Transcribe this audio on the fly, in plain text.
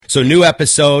So new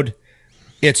episode.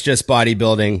 It's just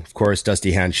bodybuilding. Of course,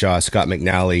 Dusty Hanshaw, Scott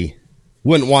McNally.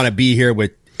 Wouldn't want to be here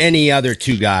with any other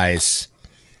two guys.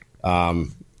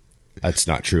 That's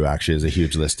not true, actually. There's a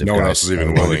huge list of guys. No one else is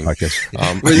even willing. We're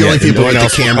the only people with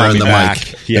the camera and the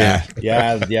mic. Yeah.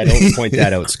 Don't point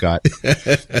that out, Scott.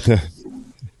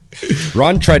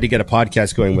 Ron tried to get a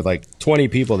podcast going with like 20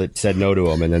 people that said no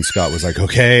to him, and then Scott was like,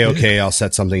 okay, I'll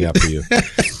set something up for you.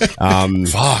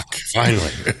 Fuck,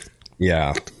 finally.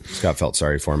 Yeah, Scott felt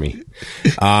sorry for me.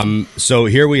 So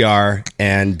here we are,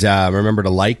 and remember to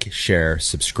like, share,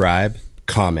 subscribe,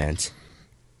 comment.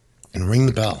 And ring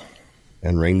the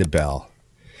bell.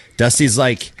 Dusty's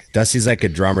like a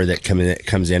drummer that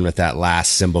comes in with that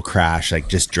last cymbal crash, like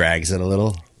just drags it a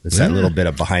little. It's that little bit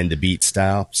of behind the beat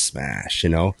style smash, A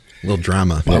little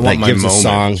drama. I want my gives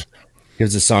moment.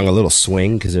 Gives the song a little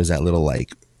swing because there's that little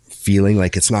like feeling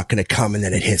like it's not going to come, and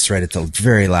then it hits right at the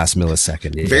very last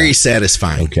millisecond. Very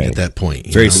satisfying at that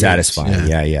point. Very satisfying.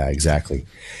 Yeah, exactly.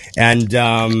 And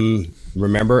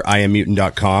remember,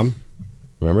 IamMutant.com.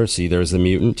 Remember, see, there's the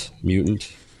mutant.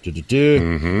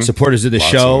 Mm-hmm. Supporters of the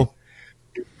show.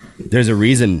 There's a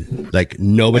reason, like,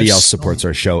 nobody else supports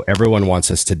our show. Everyone wants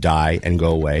us to die and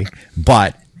go away.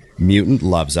 But Mutant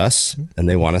loves us, and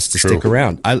they want us to stick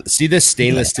around. I see this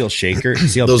stainless steel shaker.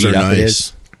 See how those beat are up nice. it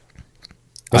is?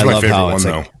 That's my favorite one,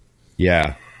 though.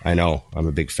 Yeah, I know. I'm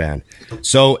a big fan.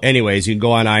 So, anyways, you can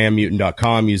go on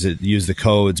IamMutant.com, use the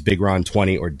codes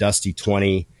BigRon20 or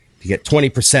Dusty20 to get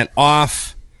 20%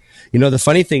 off. The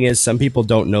funny thing is, some people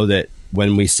don't know that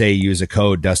when we say use a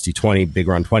code Dusty20,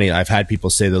 BigRon20, I've had people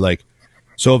say, they're like,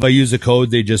 so if I use a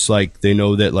code, they just like, they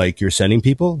know that like you're sending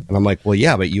people? And I'm like, well,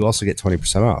 yeah, but you also get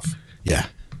 20% off. Yeah.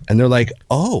 And they're like,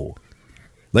 oh,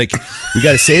 like, you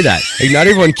got to say that. Like, not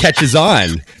everyone catches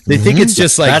on. They think it's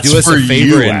just like, That's do us for a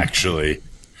favor. actually.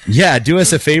 Yeah, do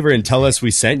us a favor and tell us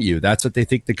we sent you. That's what they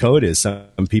think the code is. Some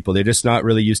people, they're just not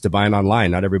really used to buying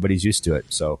online. Not everybody's used to it.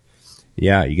 So,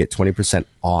 yeah, you get 20%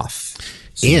 off.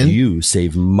 So and you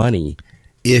save money.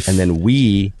 And then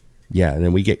we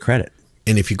get credit.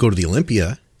 And if you go to the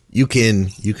Olympia, you can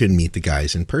meet the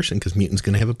guys in person because Mutant's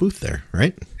going to have a booth there,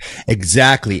 right?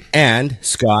 Exactly. And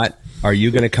Scott, are you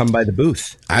going to come by the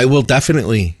booth? I will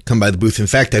definitely come by the booth. In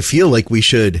fact, I feel like we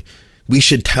should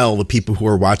tell the people who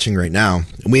are watching right now.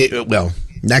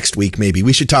 Next week maybe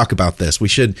we should talk about this. We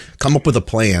should come up with a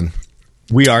plan.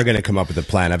 We are going to come up with a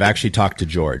plan. I've actually talked to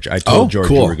George. I told George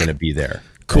we were going to be there.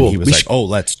 Cool. And he was like, "Oh,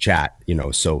 let's chat."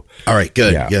 So all right,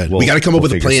 good. Yeah, good. We got to come up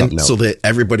with a plan so that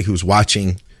everybody who's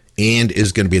watching and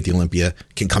is going to be at the Olympia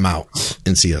can come out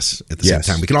and see us at the same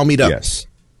time. We can all meet up. Yes,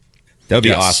 that would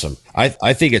be awesome.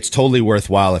 I think it's totally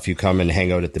worthwhile if you come and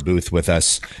hang out at the booth with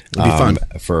us. It'll be fun.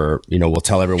 We'll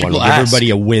tell everyone. We'll give everybody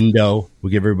a window.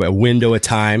 We'll give everybody a window of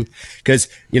time because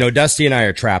Dusty and I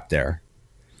are trapped there.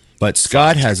 But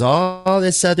Scott has all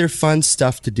this other fun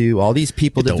stuff to do. All these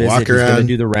people to visit. Walk around, he's going to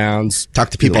do the rounds.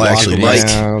 Talk to people I actually like.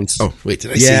 Oh, wait,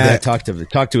 did I say that? Talk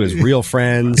to his real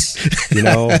friends.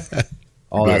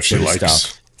 All that sort of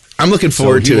stuff. I'm looking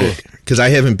forward to it because I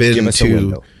haven't been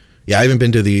to. Yeah, I haven't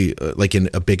been to the in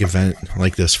a big event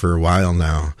like this for a while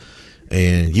now.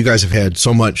 And you guys have had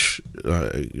so much,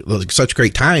 such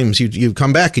great times. You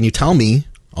come back and you tell me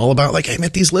all about I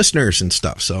met these listeners and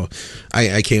stuff. So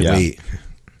I can't wait.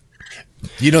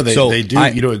 They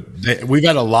do. We've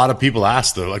had a lot of people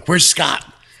ask though, like, "Where's Scott?"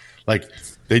 Like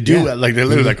they do. Like they're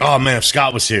literally like, "Oh man, if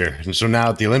Scott was here." And so now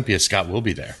at the Olympia, Scott will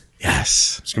be there.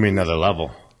 Yes, it's gonna be another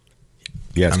level.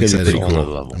 Yeah, it's gonna be pretty cool.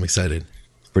 Another level. I'm excited.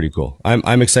 Pretty cool.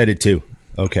 I'm excited too.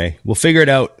 Okay, we'll figure it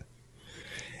out.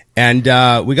 And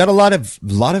we got a lot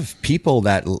of people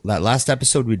that last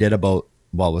episode we did about.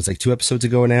 Well, it was like 2 episodes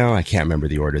ago now. I can't remember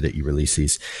the order that you release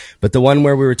these, but the one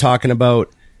where we were talking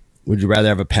about. Would you rather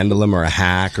have a pendulum or a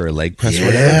hack or a leg press or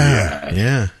whatever?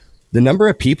 Yeah. The number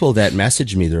of people that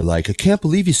messaged me, they're like, I can't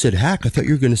believe you said hack. I thought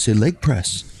you were going to say leg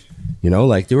press. They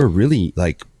were really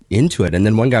into it. And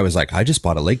then one guy was like, I just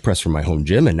bought a leg press from my home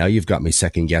gym and now you've got me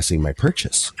second guessing my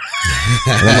purchase.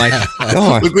 And I'm like,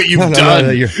 no, look what you've done.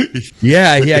 No,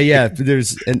 yeah.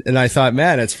 And I thought,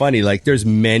 man, it's funny. There's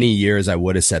many years I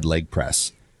would have said leg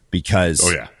press because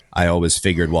I always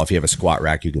figured, well, if you have a squat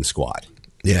rack, you can squat.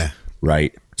 Yeah.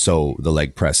 Right. So the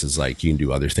leg press is you can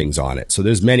do other things on it. So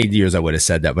there's many years I would have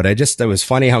said that, but it was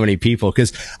funny how many people,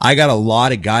 because I got a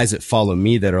lot of guys that follow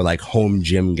me that are home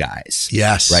gym guys.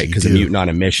 Yes. Right. Because of Mutant on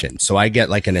a Mission. So I get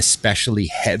an especially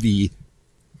heavy,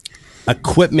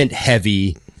 equipment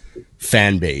heavy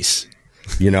fan base,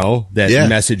 that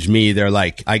message me. They're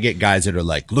like, I get guys that are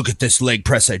like, look at this leg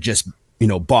press I just,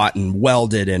 bought and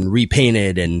welded and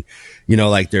repainted. And,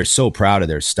 they're so proud of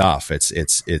their stuff.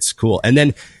 It's cool. And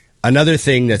then, another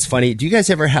thing that's funny, do you guys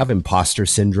ever have imposter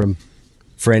syndrome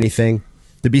for anything?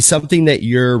 To be something that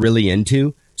you're really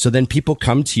into, so then people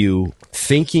come to you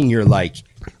thinking you're like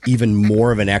even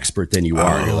more of an expert than you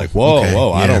are. You're like, whoa,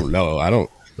 yeah. I don't know. I don't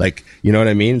like, you know what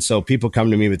I mean? So people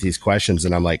come to me with these questions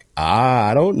and I'm like,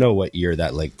 I don't know what year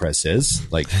that leg press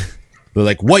is. Like, they're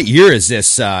like, what year is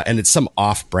this? And it's some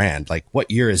off brand. Like,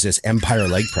 what year is this Empire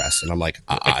leg press? And I'm like,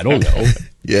 I don't know.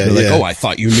 Yeah. They're like, oh, I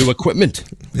thought you knew equipment.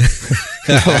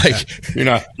 Like, you're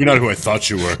not who I thought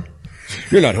you were.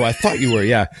 You're not who I thought you were.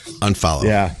 Yeah. Unfollow.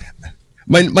 Yeah.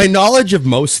 My knowledge of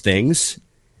most things,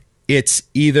 it's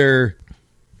either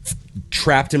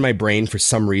trapped in my brain for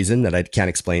some reason that I can't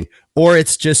explain, or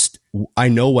it's just I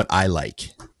know what I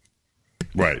like.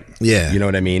 Right. Yeah. You know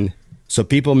what I mean? So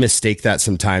people mistake that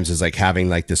sometimes as like having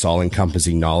like this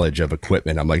all-encompassing knowledge of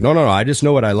equipment. I'm like, no, I just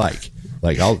know what I like.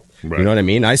 Like you know what I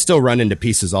mean? I still run into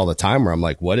pieces all the time where I'm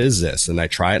like, what is this? And I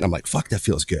try it and I'm like, fuck, that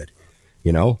feels good.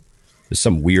 You know, there's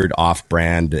some weird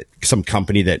off-brand, some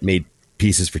company that made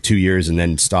pieces for 2 years and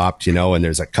then stopped, you know, and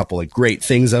there's a couple of great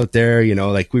things out there, you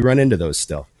know, like we run into those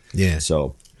still. Yeah.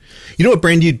 So, you know what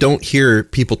brand you don't hear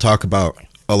people talk about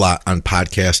a lot on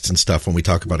podcasts and stuff when we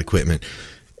talk about equipment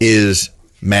is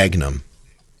Magnum.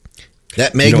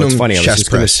 That Magnum, it's funny. I was chest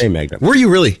just going to press. say Magnum. Were you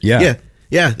really? Yeah.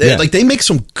 Like they make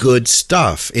some good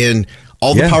stuff, and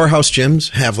all the powerhouse gyms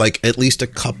have like at least a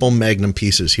couple Magnum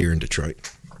pieces here in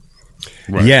Detroit.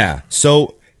 Right. Yeah.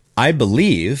 So I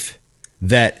believe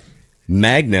that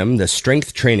Magnum, the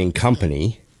strength training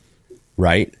company,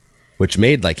 right, which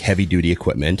made like heavy duty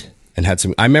equipment and had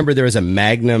some. I remember there was a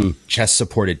Magnum chest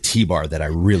supported T-bar that I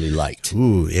really liked.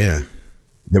 Ooh, yeah.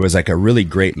 There was like a really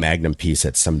great Magnum piece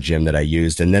at some gym that I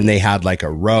used. And then they had like a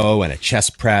row and a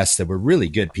chest press that were really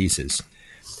good pieces.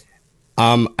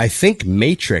 I think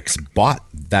Matrix bought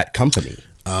that company.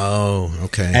 Oh,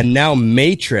 okay. And now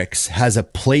Matrix has a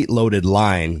plate loaded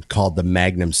line called the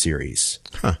Magnum series.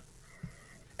 Huh.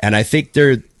 And I think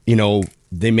they're, you know,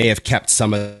 they may have kept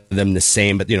some of them the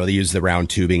same, but, you know, they use the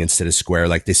round tubing instead of square.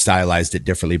 Like they stylized it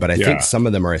differently. But I think some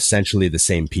of them are essentially the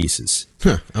same pieces.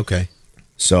 Huh. Okay.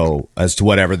 So as to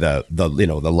whatever the you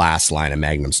know, the last line of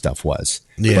Magnum stuff was.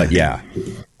 Yeah. But yeah,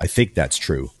 I think that's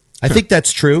true. I think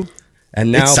that's true.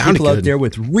 And now people out there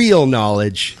with real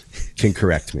knowledge can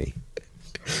correct me.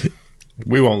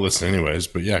 We won't listen anyways,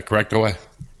 but yeah, correct away.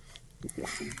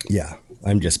 Yeah,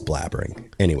 I'm just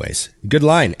blabbering. Anyways, good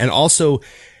line. And also,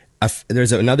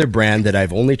 there's another brand that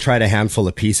I've only tried a handful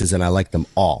of pieces and I like them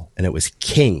all. And it was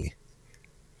King.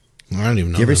 I don't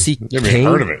even know. You ever see Never King?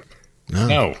 heard of it.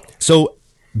 No. So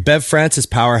Bev Francis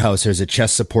Powerhouse, there's a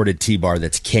chest supported T-bar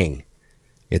that's King.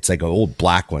 It's like an old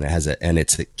black one. It has and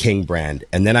it's the King brand.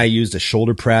 And then I used a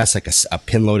shoulder press, like a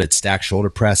pin loaded stack shoulder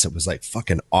press. It was like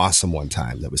fucking awesome one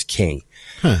time. That was King.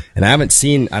 Huh. And I haven't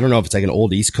seen, I don't know if it's like an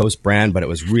old East Coast brand, but it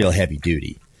was real heavy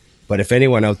duty. But if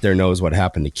anyone out there knows what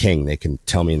happened to King, they can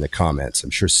tell me in the comments. I'm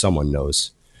sure someone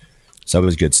knows. So it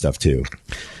was good stuff too.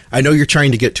 I know you're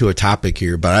trying to get to a topic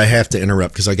here, but I have to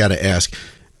interrupt because I got to ask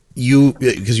you,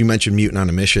 because you mentioned Mutant on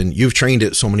a Mission. You've trained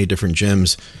at so many different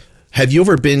gyms. Have you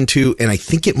ever been to, and I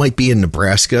think it might be in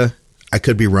Nebraska, I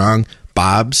could be wrong,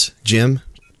 Bob's Gym?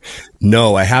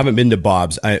 No, I haven't been to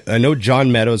Bob's. I know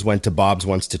John Meadows went to Bob's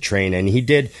once to train, and he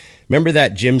did. Remember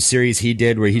that gym series he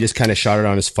did where he just kind of shot it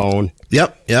on his phone?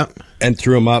 Yep. And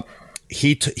threw him up.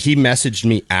 He messaged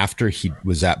me after he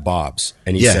was at Bob's,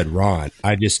 and he said, Ron,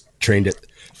 I just trained at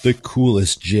the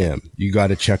coolest gym. You got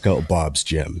to check out Bob's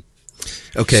Gym.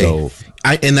 Okay. So,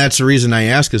 and that's the reason I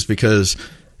ask is because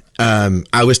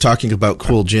I was talking about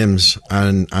cool gyms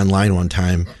online one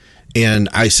time, and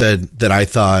I said that I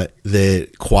thought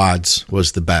that Quads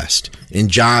was the best. And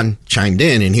John chimed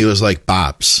in, and he was like,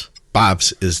 Bob's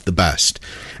is the best.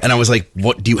 And I was like,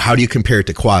 how do you compare it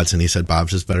to Quads? And he said,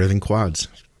 Bob's is better than Quads.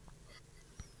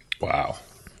 Wow.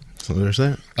 So there's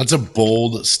that. That's a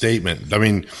bold statement. I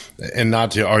mean, and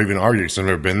not to even argue because I've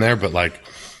never been there, but like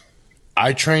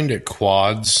I trained at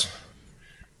Quads,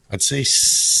 I'd say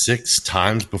 6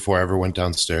 times before I ever went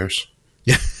downstairs.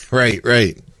 Yeah, right.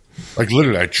 Like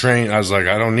literally, I was like,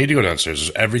 I don't need to go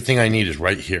downstairs. Everything I need is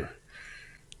right here.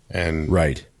 And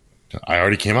right. I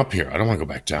already came up here. I don't want to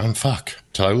go back down. Fuck.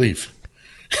 Till I leave.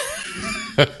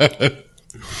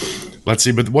 Let's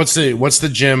see. But what's the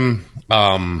gym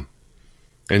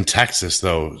in Texas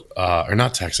though? Or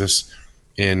not Texas,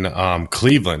 in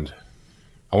Cleveland.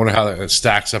 I wonder how that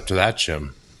stacks up to that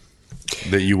gym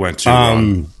that you went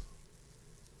to.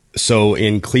 So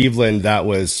in Cleveland, that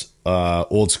was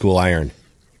Old School Iron.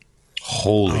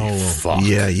 Holy fuck.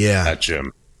 Yeah. That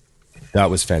gym. That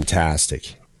was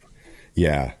fantastic.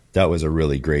 Yeah, that was a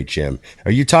really great gym.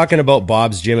 Are you talking about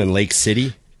Bob's Gym in Lake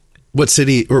City? What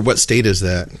city or what state is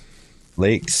that?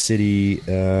 Lake City.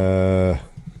 I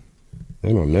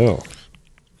don't know.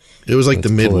 It was like the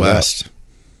Midwest.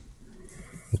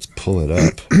 Let's pull it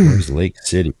up. Where's Lake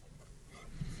City?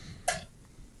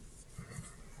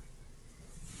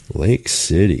 Lake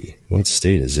City. What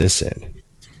state is this in?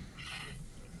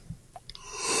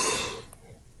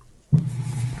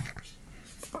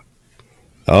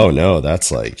 Oh no,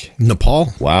 that's like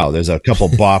Nepal. Wow, there's a couple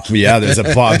Bob. Yeah, there's a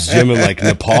Bob's Gym in like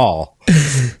Nepal.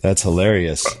 That's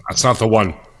hilarious. That's not the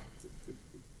one.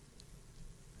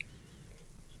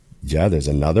 Yeah, there's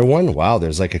another one. Wow,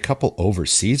 there's like a couple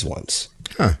overseas ones.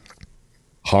 Huh.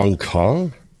 Hong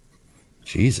Kong?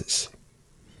 Jesus.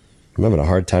 I'm having a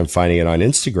hard time finding it on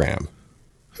Instagram.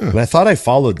 And I thought I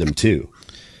followed them too.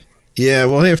 Yeah,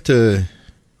 we'll have to.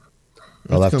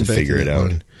 I'll have to figure it out.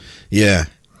 One. Yeah.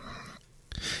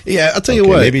 Yeah, I'll tell you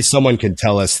what. Maybe someone can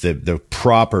tell us the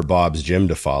proper Bob's Gym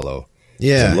to follow.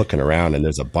 Yeah. I'm looking around and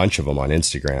there's a bunch of them on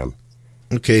Instagram.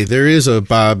 Okay, there is a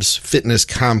Bob's Fitness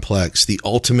Complex, the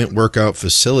ultimate workout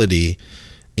facility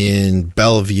in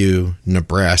Bellevue,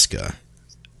 Nebraska.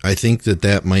 I think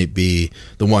that might be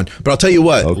the one. But I'll tell you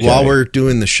what, while we're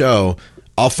doing the show,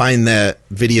 I'll find that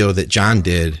video that John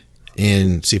did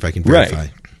and see if I can verify.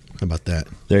 Right. How about that?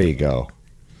 There you go.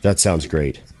 That sounds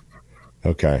great.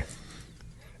 Okay.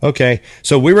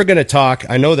 So we were going to talk.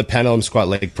 I know the pendulum squat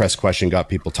leg press question got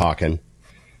people talking.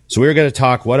 So we were going to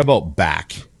talk, what about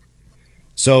back?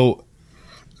 So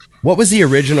what was the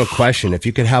original question? If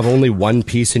you could have only one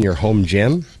piece in your home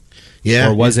gym? Yeah.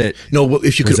 Or was it? No,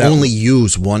 if you could only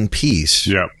use one piece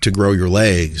to grow your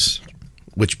legs,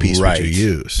 which piece would you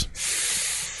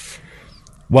use?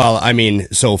 Well, I mean,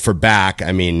 so for back,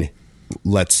 I mean,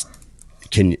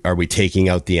 are we taking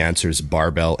out the answers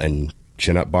barbell and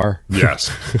chin-up bar?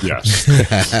 Yes.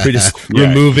 We're just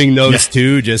removing those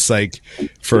two, just like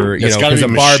for, because a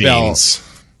barbell. Machines.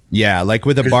 Yeah, like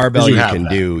with a barbell, you can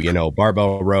do,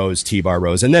 barbell rows, T-bar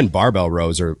rows, and then barbell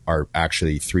rows are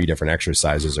actually 3 different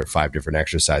exercises or 5 different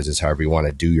exercises, however you want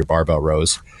to do your barbell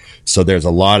rows. So there's a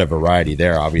lot of variety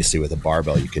there. Obviously, with a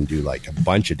barbell, you can do like a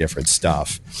bunch of different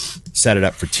stuff. Set it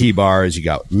up for T-bars. You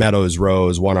got Meadows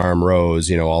rows, one-arm rows,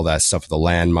 all that stuff with the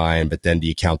landmine. But then do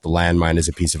you count the landmine as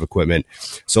a piece of equipment?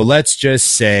 So let's just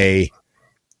say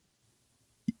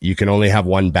you can only have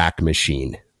one back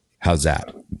machine. How's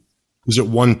that? Is it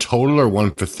one total or one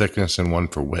for thickness and one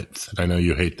for width? I know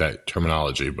you hate that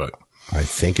terminology, but I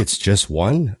think it's just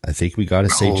one. I think we got to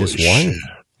say just one.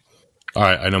 All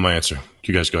right, I know my answer.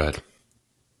 You guys go ahead.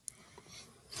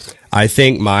 I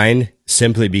think mine,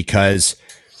 simply because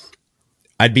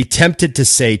I'd be tempted to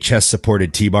say chest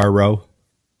supported T-bar row.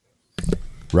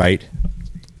 Right?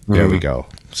 There we go.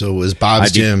 So it was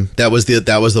Bob's Gym. That was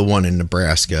the one in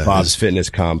Nebraska. Bob's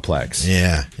Fitness Complex.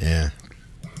 Yeah.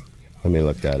 Let me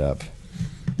look that up.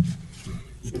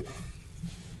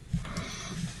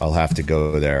 I'll have to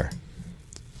go there.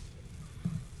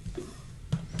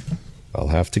 I'll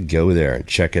have to go there and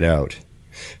check it out.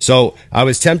 So I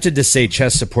was tempted to say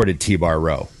chest supported T-bar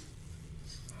row.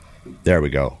 There we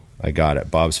go. I got it.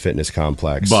 Bob's Fitness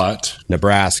Complex. But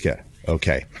Nebraska.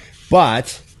 Okay.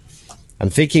 But I'm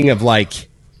thinking of like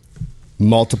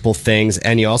multiple things,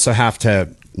 and you also have to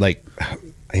like,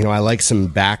 I like some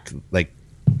back like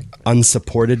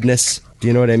unsupportedness. Do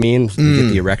you know what I mean? You get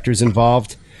the erectors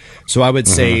involved. So I would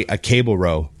say a cable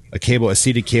row, a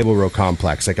seated cable row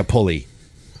complex, like a pulley.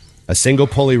 A single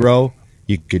pulley row,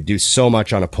 you could do so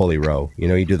much on a pulley row.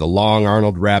 You do the long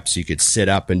Arnold reps. You could sit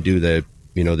up and do the,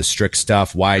 the strict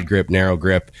stuff, wide grip, narrow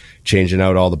grip, changing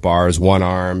out all the bars, one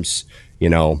arms.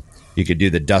 You could do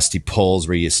the dusty pulls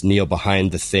where you just kneel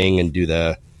behind the thing and do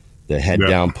the head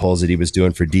down pulls that he was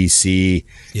doing for DC.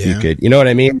 Yeah. You could, you know what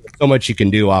I mean? So much you can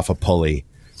do off a pulley.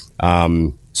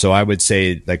 So I would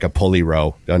say like a pulley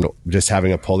row. Just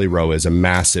having a pulley row is a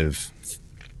massive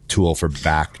tool for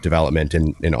back development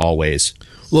in all ways.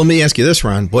 Well, let me ask you this,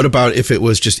 Ron. What about if it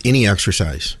was just any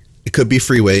exercise? It could be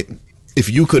free weight. If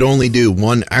you could only do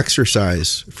one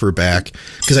exercise for back,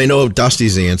 because I know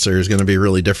Dusty's answer is going to be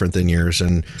really different than yours,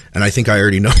 and I think I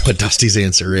already know what Dusty's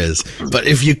answer is. But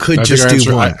if you could just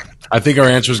do one. I think our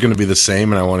answer is going to be the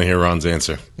same, and I want to hear Ron's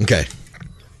answer. Okay.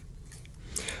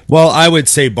 Well, I would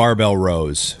say barbell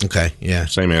rows. Okay, yeah.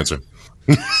 Same answer.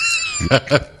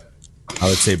 I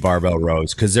would say barbell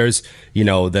rows because there's,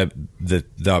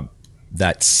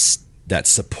 that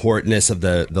supportness of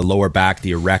the lower back,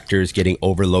 the erectors getting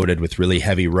overloaded with really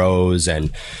heavy rows,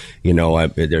 and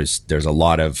there's a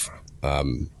lot of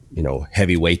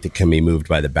heavy weight that can be moved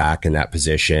by the back in that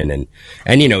position.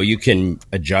 And you can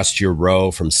adjust your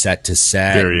row from set to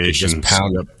set. Variations. You, just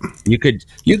pound,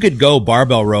 you could go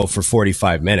barbell row for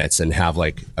 45 minutes and have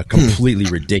like a completely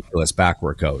ridiculous back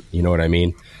workout. You know what I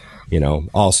mean?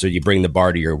 Also you bring the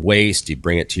bar to your waist, you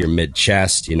bring it to your mid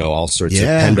chest, all sorts of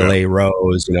pendulé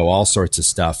rows, all sorts of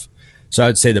stuff. So I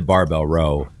would say the barbell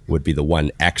row would be the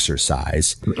one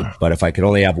exercise, but if I could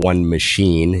only have one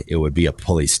machine, it would be a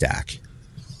pulley stack.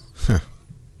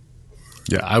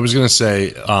 Yeah, I was going to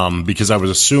say, because I was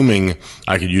assuming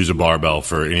I could use a barbell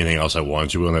for anything else I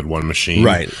wanted to. We only had one machine.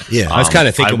 Right. Yeah. I was kind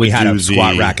of thinking we had a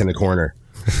squat rack in the corner.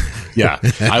 Yeah.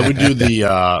 I would do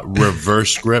the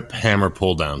reverse grip hammer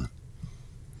pull down.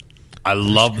 I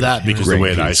love that because the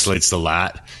way it isolates the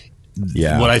lat.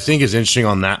 Yeah. What I think is interesting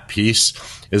on that piece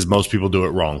is most people do it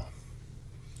wrong.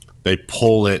 They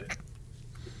pull it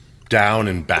down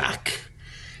and back.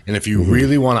 And if you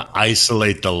really want to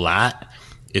isolate the lat,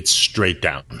 it's straight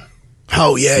down.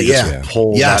 Oh, yeah, you just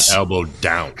pull that elbow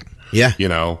down. Yeah.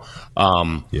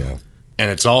 And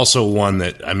it's also one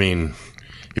that, I mean,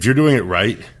 if you're doing it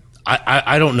right,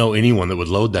 I don't know anyone that would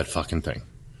load that fucking thing.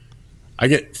 I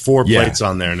get 4 plates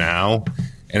on there now,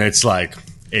 and it's like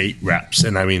 8 reps.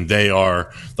 And I mean, the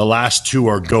last 2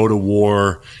 are go to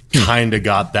war, kind of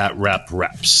got that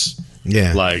reps.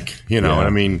 Yeah. And I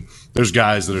mean, there's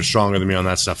guys that are stronger than me on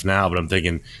that stuff now, but I'm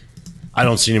thinking, I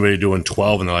don't see anybody doing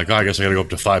 12, and they're like, I guess I got to go up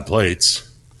to 5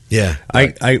 plates. Yeah.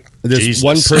 There's Jesus.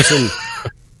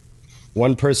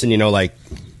 one person,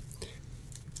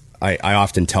 I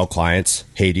often tell clients,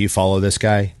 hey, do you follow this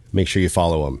guy? Make sure you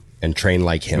follow him and train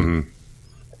like him. Mm-hmm.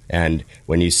 And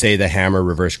when you say the hammer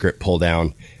reverse grip pull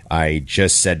down, I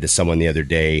just said to someone the other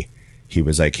day, he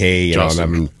was like, hey,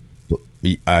 I'm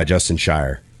Justin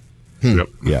Shire. Yep.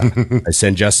 Yeah. I've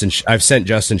sent Justin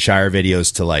Shire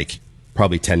videos to like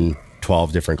probably 10,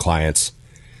 12 different clients.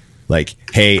 Like,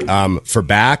 hey, for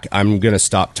back, I'm going to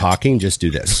stop talking. Just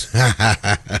do this.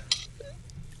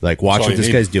 Like, watch what this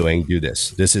guy's doing. Do this.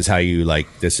 This is how you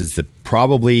this is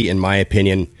probably, in my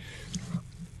opinion,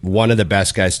 one of the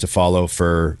best guys to follow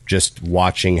for just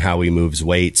watching how he moves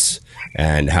weights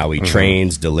and how he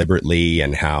trains deliberately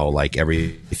and how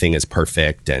everything is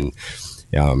perfect. And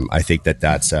I think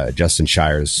that's Justin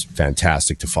Shire's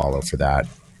fantastic to follow for that,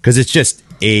 because it's just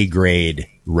A grade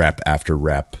rep after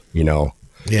rep,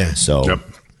 Yeah. So,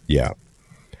 Yep.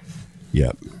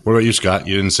 What about you, Scott?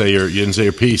 You didn't say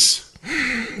your piece.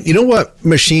 You know what,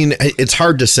 machine? It's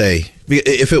hard to say.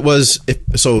 If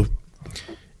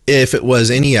it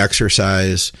was any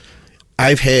exercise,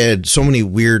 I've had so many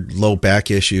weird low back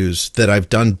issues that I've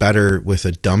done better with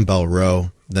a dumbbell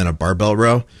row than a barbell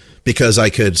row, because I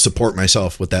could support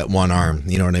myself with that one arm.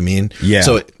 You know what I mean? Yeah.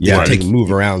 So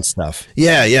move around stuff.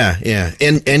 Yeah.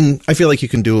 And I feel like you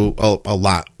can do a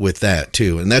lot with that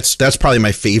too. And that's probably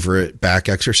my favorite back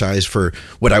exercise for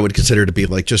what I would consider to be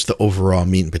like just the overall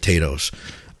meat and potatoes.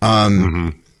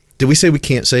 Did we say we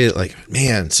can't say it? Like,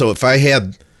 man, so if I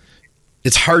had,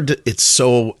 it's hard to, it's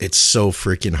so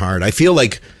freaking hard. I feel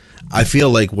like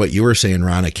what you were saying,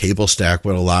 Ron, a cable stack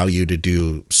would allow you to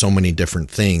do so many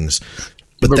different things.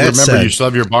 But remember, you still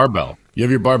have your barbell. You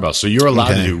have your barbell, so you're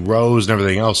allowed to do rows and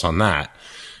everything else on that.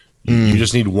 You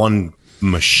just need one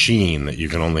machine that you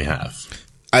can only have.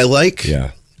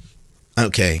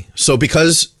 Okay, so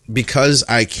because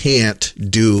I can't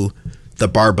do the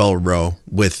barbell row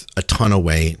with a ton of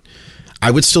weight,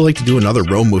 I would still like to do another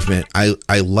row movement.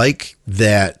 I like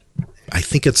that. I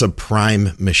think it's a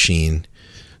Prime machine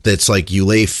that's like you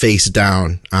lay face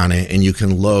down on it and you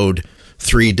can load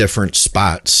 3 different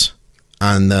spots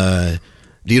on the.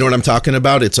 Do you know what I'm talking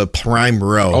about? It's a Prime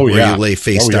row where you lay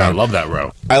face down. I love that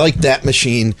row. I like that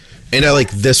machine, and I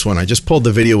like this one. I just pulled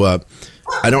the video up.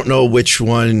 I don't know which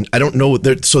one. I don't know.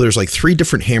 So there's like 3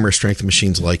 different hammer strength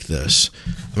machines like this.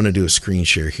 I'm going to do a screen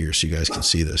share here so you guys can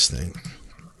see this thing.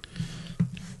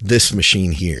 This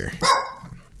machine here.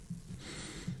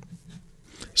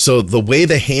 So the way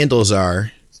the handles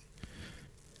are.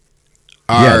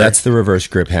 That's the reverse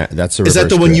grip. That's the. Is that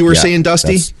the one you were saying,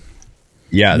 Dusty?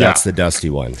 That's the Dusty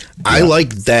one. I like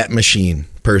that machine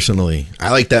personally.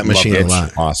 I like that machine a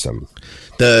lot. Awesome.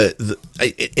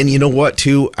 And you know what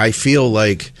too? I feel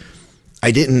like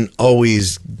I didn't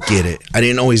always get it. I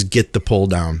didn't always get the pull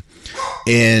down.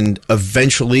 And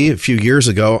eventually, a few years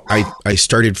ago, I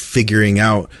started figuring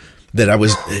out that I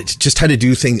was just had to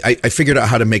do things. I figured out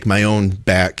how to make my own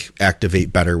back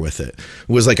activate better with it. It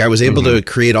was like I was able to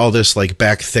create all this like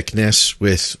back thickness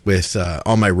with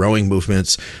all my rowing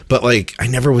movements, but like I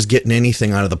never was getting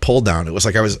anything out of the pull down. It was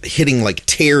like I was hitting like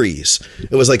Terry's.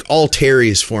 It was like all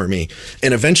Terry's for me.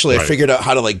 And eventually I figured out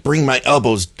how to like bring my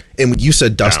elbows, and you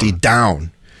said, Dusty,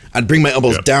 down. I'd bring my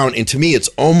elbows down, and to me, it's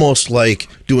almost like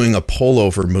doing a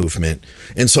pullover movement.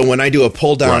 And so when I do a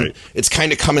pull down, it's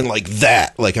kind of coming like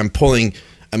that. Like I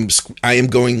am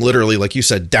going literally, like you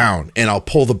said, down, and I'll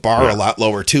pull the bar a lot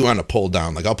lower too on a pull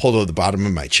down. Like I'll pull to the bottom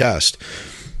of my chest.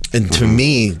 And to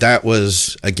me, that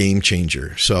was a game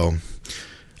changer. So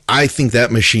I think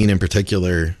that machine in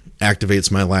particular activates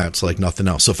my lats like nothing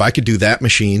else. So if I could do that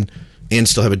machine and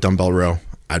still have a dumbbell row,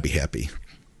 I'd be happy.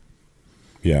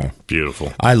 Yeah.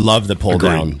 Beautiful. I love the pull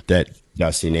down that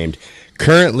Dusty named.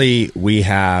 Currently, we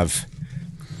have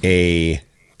a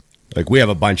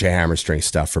bunch of hammer strength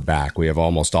stuff for back. We have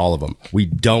almost all of them. We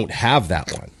don't have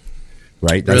that one,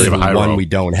 right? That's the one we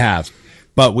don't have.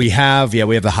 But we have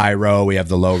the high row, we have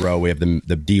the low row, we have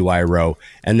the DY row,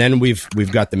 and then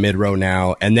we've got the mid row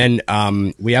now, and then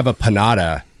we have a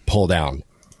Panada pull down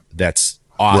that's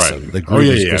awesome. Right. The groove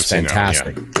is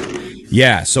fantastic.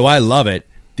 Yeah, so I love it.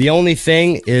 The only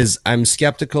thing is I'm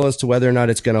skeptical as to whether or not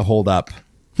it's going to hold up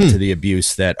to the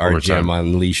abuse that our gym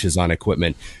unleashes on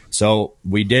equipment. So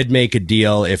we did make a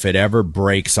deal. If it ever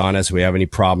breaks on us, we have any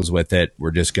problems with it,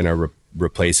 we're just going to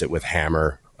replace it with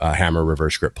hammer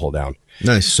reverse grip pull down.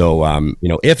 Nice. So,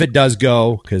 if it does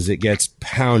go, because it gets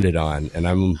pounded on, and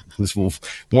I'm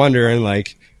wondering,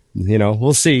 like,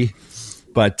 we'll see.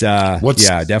 But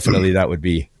definitely that would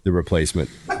be the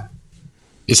replacement.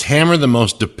 Is hammer the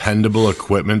most dependable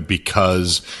equipment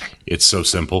because it's so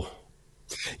simple?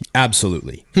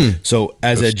 Absolutely. So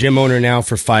as a gym owner now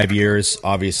for 5 years,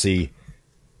 obviously,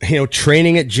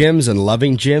 training at gyms and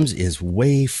loving gyms is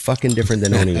way fucking different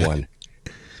than owning one.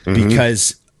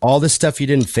 Because all the stuff you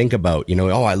didn't think about,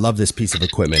 I love this piece of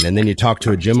equipment. And then you talk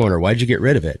to a gym owner, why'd you get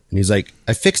rid of it? And he's like,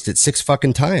 I fixed it 6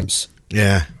 fucking times.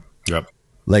 Yeah. Yep.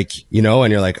 Like,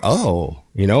 and you're like, oh,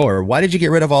 or why did you get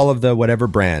rid of all of the whatever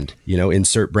brand,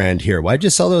 insert brand here? Why'd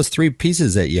you sell those 3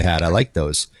 pieces that you had? I like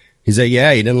those. He's like,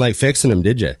 yeah, you didn't like fixing them,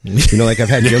 did you? Like I've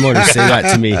had gym owners say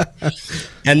that to me.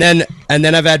 And then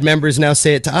I've had members now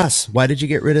say it to us. Why did you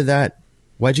get rid of that?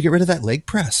 Why'd you get rid of that leg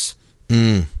press?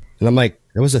 And I'm like,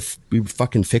 we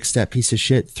fucking fixed that piece of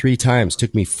shit 3 times.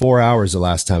 Took me 4 hours the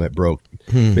last time it broke.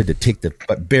 We had to take the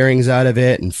bearings out of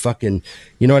it and fucking,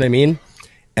 you know what I mean?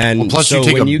 And plus so you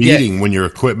take when a beating when your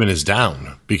equipment is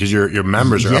down because your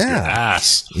members are up your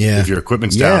ass if your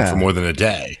equipment's down for more than a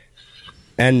day.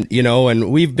 And,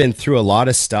 and we've been through a lot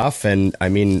of stuff. And I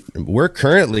mean, we're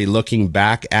currently looking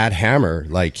back at hammer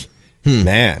like,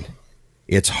 man,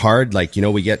 it's hard. Like,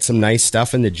 we get some nice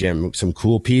stuff in the gym, some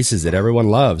cool pieces that everyone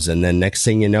loves. And then next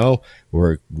thing you know,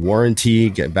 we're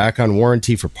get back on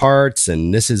warranty for parts.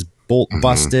 And this is bolt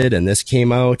busted and this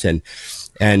came out. And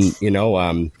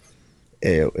we're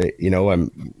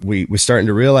starting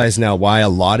to realize now why a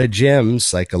lot of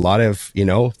gyms, like a lot of,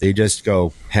 they just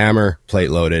go hammer, plate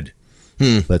loaded.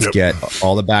 Let's get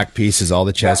all the back pieces, all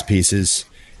the chest pieces,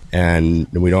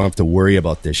 and we don't have to worry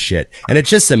about this shit. And it's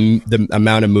just the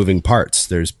amount of moving parts.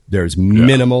 There's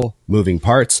minimal moving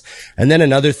parts. And then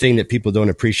another thing that people don't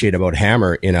appreciate about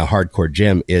hammer in a hardcore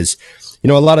gym is, a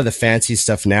lot of the fancy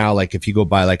stuff now, like if you go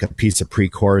buy like a piece of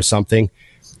Precor or something,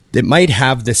 it might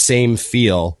have the same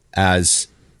feel as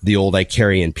the old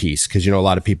Icarian piece. Cause a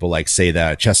lot of people like say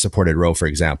the chest supported row, for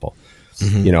example,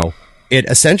 it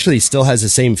essentially still has the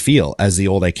same feel as the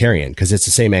old Icarian because it's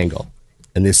the same angle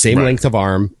and the same length of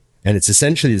arm, and it's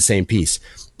essentially the same piece.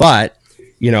 But,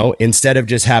 instead of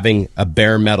just having a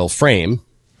bare metal frame,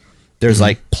 there's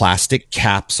like plastic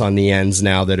caps on the ends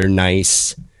now that are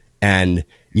nice, and,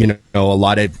 a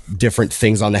lot of different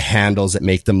things on the handles that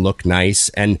make them look nice.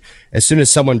 And as soon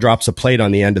as someone drops a plate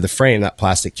on the end of the frame, that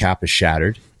plastic cap is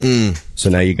shattered. So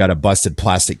now you got a busted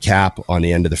plastic cap on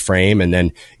the end of the frame. And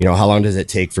then, how long does it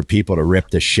take for people to rip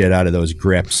the shit out of those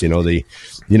grips? You know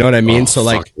what I mean? So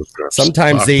like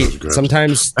sometimes the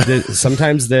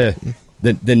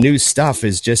new stuff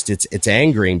is just, it's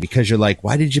angering because you're like,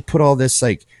 why did you put all this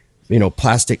like,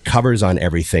 plastic covers on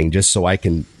everything just so I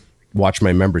can watch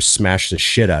my members smash the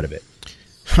shit out of it?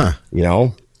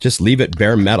 Just leave it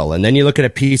bare metal. And then you look at a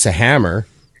piece of hammer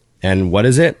and what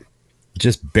is it?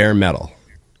 Just bare metal.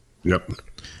 Yep.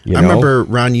 I remember,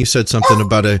 Ron, you said something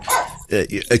about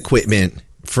equipment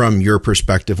from your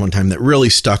perspective one time that really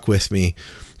stuck with me.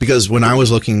 because when I was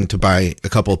looking to buy a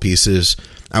couple of pieces,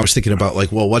 I was thinking about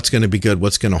like, well, what's going to be good?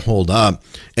 What's going to hold up?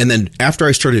 And then after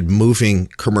I started moving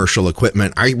commercial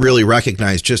equipment, I really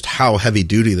recognized just how heavy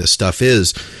duty this stuff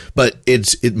is. But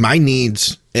my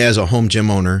needs as a home gym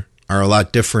owner are a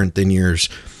lot different than yours.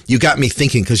 You got me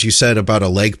thinking, because you said about a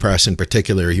leg press in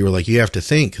particular, you were like, you have to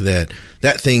think that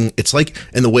thing, it's like,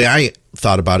 and the way I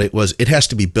thought about it was it has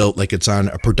to be built like it's on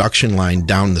a production line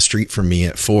down the street from me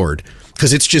at Ford,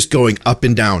 because it's just going up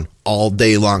and down all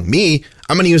day long. Me,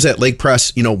 I'm going to use that leg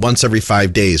press, once every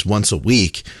 5 days, once a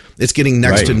week. It's getting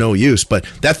next to no use, but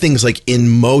that thing's like in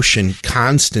motion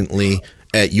constantly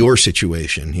at your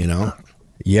situation,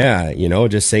 Yeah.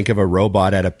 Just think of a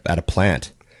robot at a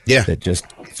plant. Yeah. That just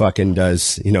fucking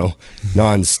does,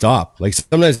 nonstop. Like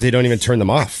sometimes they don't even turn them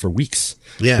off for weeks.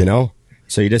 Yeah.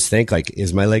 So you just think like,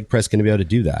 is my leg press going to be able to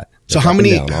do that? So how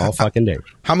many all fucking day?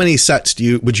 How many sets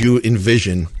would you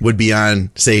envision would be on,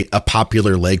 say, a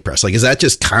popular leg press? Like, is that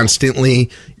just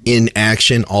constantly in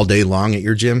action all day long at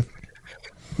your gym?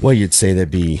 Well, you'd say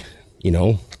there'd be,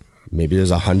 maybe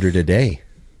there's 100 a day.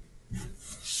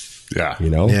 Yeah.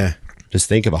 Yeah. Just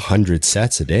think of 100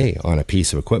 sets a day on a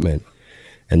piece of equipment.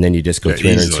 And then you just go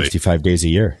 365 days a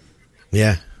year.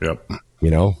 Yeah. Yep.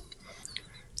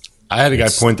 I had a guy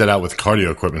point that out with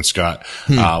cardio equipment, Scott.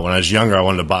 When I was younger, I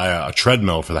wanted to buy a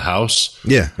treadmill for the house.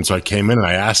 Yeah. And so I came in and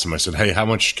I asked him, I said, hey, how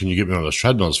much can you give me one of those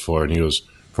treadmills for? And he goes,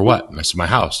 for what? And I said, my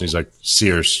house. And he's like,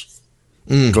 Sears.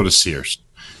 Go to Sears.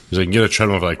 He's like, you can get a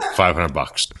treadmill for like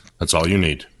 $500. That's all you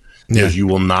need. Because you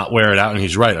will not wear it out. And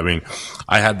he's right. I mean,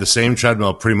 I had the same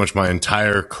treadmill pretty much my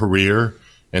entire career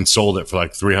and sold it for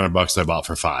like $300 that I bought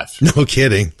for $5. No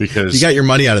kidding. Because you got your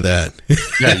money out of that.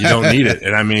 Yeah, you don't need it.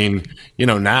 And I mean,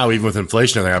 now even with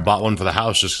inflation, I bought one for the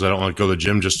house just because I don't want to go to the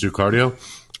gym just to do cardio.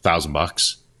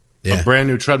 $1,000. Yeah. A brand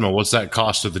new treadmill. What's that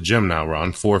cost at the gym now,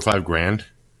 Ron? $4 or $5 grand?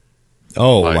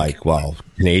 Oh,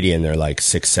 Canadian, they're like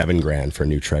 $6-7 grand for a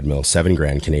new treadmill. $7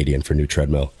 grand Canadian for a new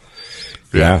treadmill.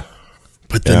 Yeah.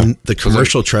 But then the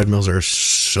commercial treadmills are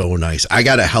so nice. I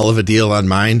got a hell of a deal on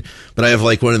mine, but I have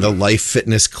like one of the Life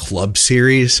Fitness Club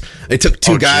series. It took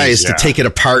two guys to take it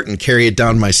apart and carry it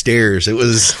down my stairs. It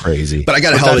was crazy. But I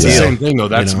got a hell of a deal. That's the same thing, though.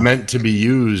 That's meant to be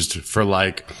used for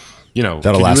like,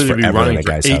 that'll last forever. Be running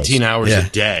for 18 hours a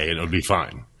day, and it'll be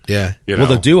fine. Yeah. Well,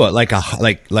 they'll do it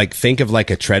like think of like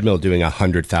a treadmill doing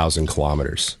 100,000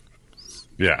 kilometers.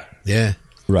 Yeah. Yeah.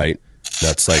 Right.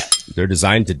 That's like they're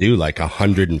designed to do like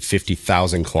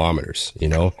 150,000 kilometers,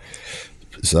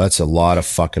 So that's a lot of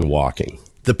fucking walking.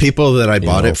 The people that I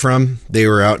bought it from, they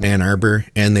were out in Ann Arbor,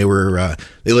 and they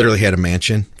literally had a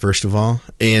mansion, first of all,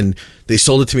 and they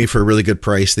sold it to me for a really good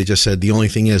price. They just said, the only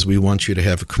thing is we want you to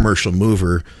have a commercial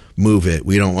mover move it.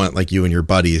 We don't want like you and your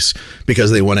buddies,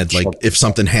 because they wanted like if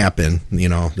something happened, they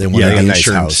wanted a nice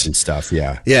insurance house and stuff.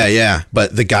 Yeah. Yeah.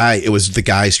 But it was the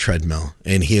guy's treadmill,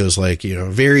 and he was like,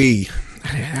 very,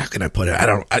 how can I put it?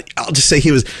 I'll just say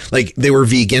he was like, they were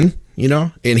vegan,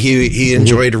 and he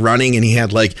enjoyed running, and he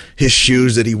had like his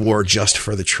shoes that he wore just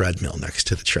for the treadmill next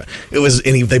to the tread.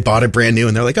 They bought it brand new,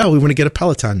 and they're like, oh, we want to get a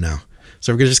Peloton now.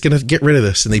 So we're just going to get rid of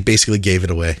this. And they basically gave it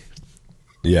away.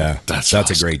 Yeah. That's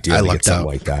awesome. A great deal. I lucked something out.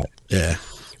 Like that. Yeah.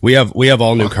 We have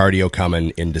all new cardio coming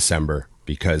in December,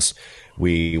 because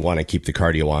we want to keep the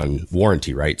cardio on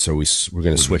warranty, right? So we're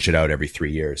going to switch it out every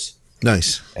 3 years.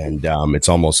 Nice. And it's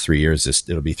almost 3 years.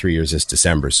 It'll be 3 years this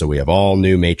December. So we have all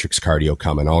new Matrix cardio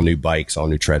coming, all new bikes, all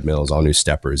new treadmills, all new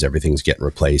steppers. Everything's getting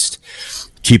replaced.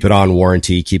 Keep it on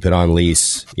warranty, keep it on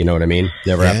lease. You know what I mean?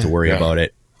 Never have to worry about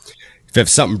it. If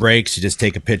something breaks, you just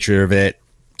take a picture of it,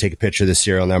 take a picture of the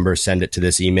serial number, send it to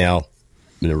this email,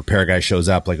 and the repair guy shows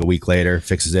up like a week later,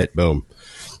 fixes it, boom,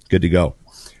 good to go.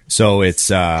 So it's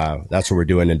that's what we're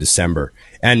doing in December.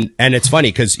 And it's funny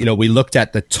because, we looked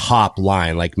at the top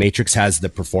line, like Matrix has the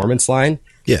performance line.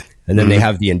 Yeah. And then they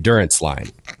have the endurance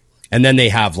line. And then they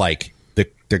have like the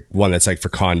one that's like for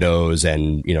condos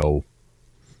and,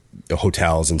 the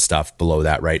hotels and stuff below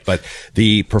that, right? But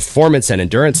the performance and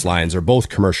endurance lines are both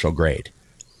commercial grade.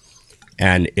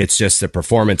 And it's just the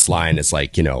performance line is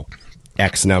like,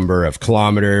 X number of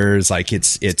kilometers. Like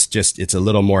it's a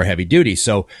little more heavy duty.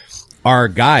 So our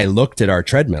guy looked at our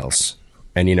treadmills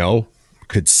and,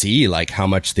 could see like how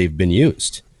much they've been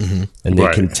used. Mm-hmm. And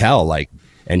they can tell like,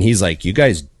 and he's like, you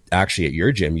guys actually at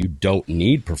your gym, you don't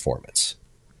need performance.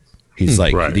 He's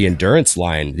like, the endurance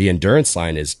line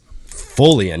is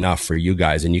fully enough for you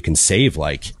guys, and you can save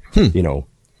like, a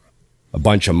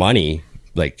bunch of money,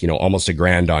 like, almost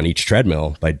 $1,000 on each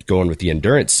treadmill by going with the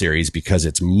endurance series, because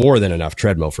it's more than enough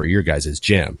treadmill for your guys'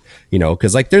 gym,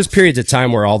 because like there's periods of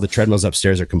time where all the treadmills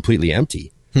upstairs are completely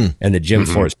empty and the gym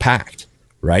floor is packed,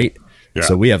 right? Yeah.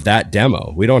 So we have that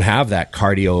demo. We don't have that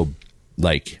cardio,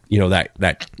 like, you know,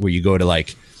 that where you go to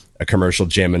like a commercial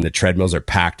gym and the treadmills are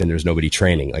packed and there's nobody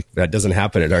training. Like that doesn't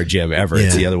happen at our gym ever.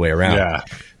 It's the other way around. Yeah.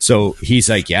 So he's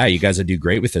like, yeah, you guys will do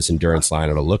great with this endurance line.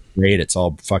 It'll look great. It's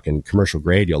all fucking commercial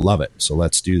grade. You'll love it. So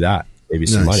let's do that. Maybe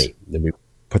some money. Then we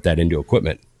put that into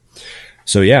equipment.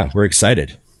 So yeah, we're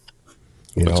excited.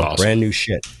 You know, awesome. Brand new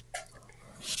shit.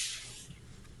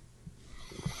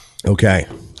 Okay.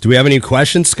 Do we have any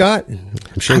questions, Scott?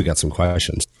 I'm sure we got some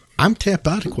questions. I'm tapped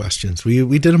out of questions.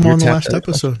 We did them all in the last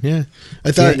episode. Yeah,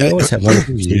 I thought I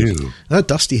thought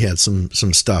Dusty had some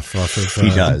stuff off of.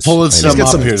 He does. Pulling some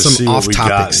up here to see what we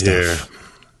got here.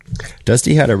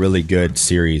 Dusty had a really good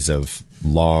series of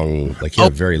long, like he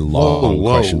had a very long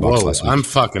question box last week. I'm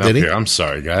fucking up here. I'm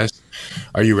sorry, guys.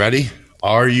 Are you ready?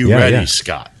 Are you ready,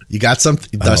 Scott? You got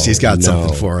something? Dusty's got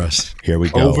something for us. Here we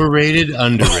go. Overrated,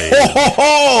 underrated.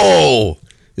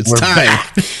 It's time.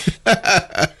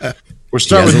 We're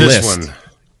starting with this one.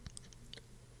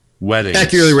 Weddings.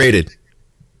 Accurately rated.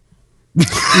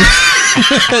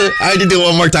 I had to do it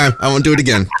one more time. I won't do it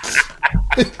again.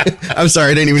 I'm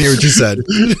sorry. I didn't even hear what you said.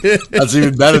 That's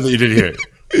even better that you didn't hear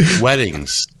it.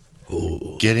 Weddings.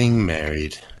 Ooh. Getting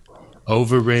married.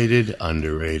 Overrated,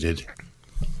 underrated.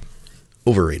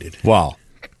 Overrated. Wow.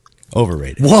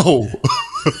 Overrated. Whoa.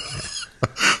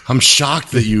 I'm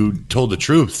shocked that you told the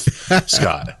truth,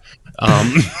 Scott.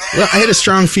 Well, I had a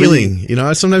strong feeling. You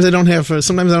know, sometimes I don't have.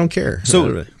 Sometimes I don't care.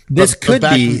 So this could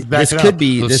be. Let's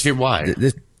hear why.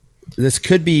 This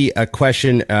could be a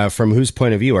question from whose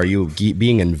point of view? Are you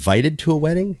being invited to a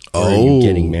wedding, or are you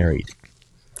getting married?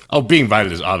 Oh, being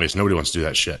invited is obvious. Nobody wants to do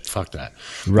that shit. Fuck that.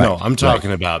 Right. No, I'm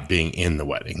talking about being in the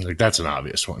wedding. Like that's an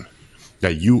obvious one.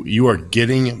 That you are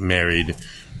getting married.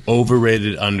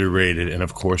 Overrated, underrated, and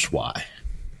of course, why?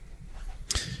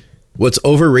 What's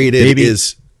overrated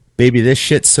is. Baby, this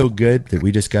shit's so good that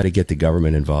we just got to get the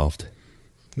government involved.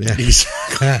 Yeah.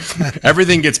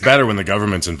 Everything gets better when the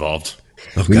government's involved.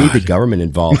 We need the government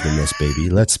involved in this,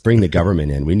 baby. Let's bring the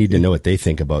government in. We need to know what they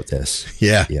think about this.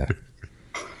 Yeah. Yeah.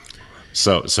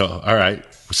 So, all right.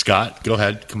 Scott, go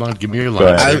ahead. Come on, give me your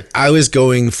line. I was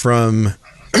going from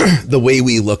the way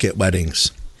we look at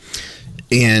weddings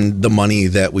and the money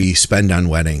that we spend on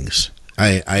weddings.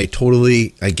 I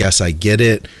guess I get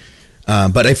it.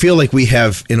 But I feel like we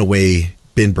have, in a way,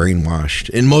 been brainwashed.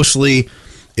 And mostly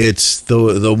it's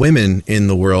the women in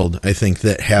the world, I think,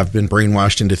 that have been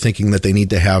brainwashed into thinking that they need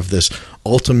to have this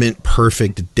ultimate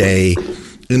perfect day.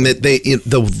 And that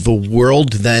the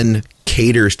world then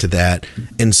caters to that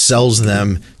and sells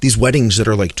them these weddings that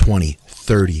are like $20,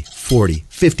 $30, $40,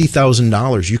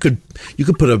 $50,000. You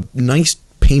could put a nice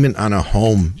payment on a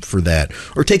home for that,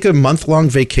 or take a month-long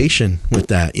vacation with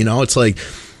that. You know, it's like...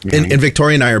 And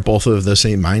Victoria and I are both of the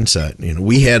same mindset. You know,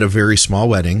 we had a very small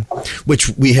wedding, which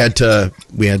we had to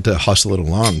hustle it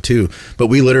along too. But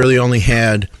we literally only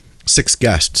had 6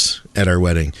 guests at our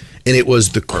wedding, and it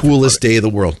was the coolest day of the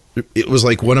world. It was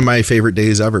like one of my favorite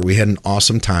days ever. We had an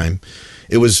awesome time.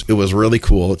 It was really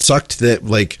cool. It sucked that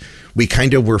like we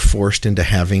kind of were forced into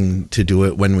having to do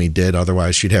it when we did.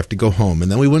 Otherwise, she'd have to go home,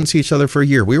 and then we wouldn't see each other for a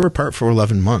year. We were apart for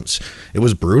 11 months. It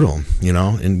was brutal, you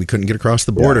know, and we couldn't get across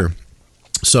the border. Yeah.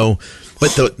 So,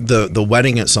 but the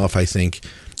wedding itself, I think,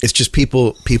 it's just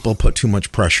people put too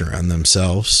much pressure on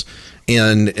themselves,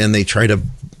 and they try to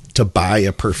buy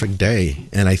a perfect day.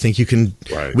 And I think we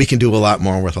can do a lot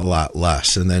more with a lot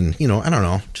less. And then, you know, I don't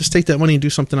know, just take that money and do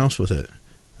something else with it.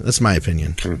 That's my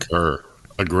opinion. Concur.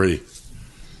 Agree.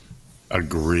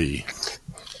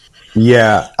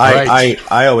 Yeah,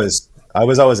 I was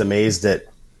always amazed that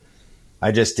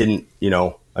I just didn't, you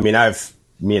know, I mean,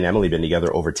 me and Emily been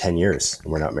together over 10 years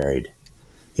and we're not married,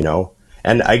 you know?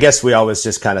 And I guess we always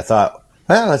just kind of thought,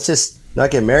 well, let's just not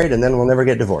get married and then we'll never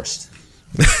get divorced.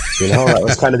 You know, that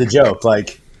was kind of the joke.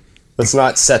 Like, let's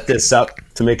not set this up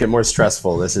to make it more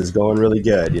stressful. This is going really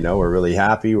good. You know, we're really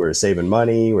happy. We're saving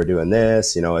money. We're doing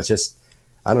this, you know, it's just,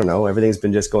 I don't know. Everything's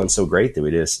been just going so great that we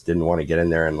just didn't want to get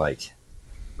in there and like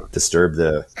disturb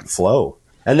the flow.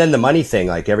 And then the money thing,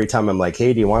 like every time I'm like,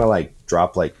 hey, do you want to like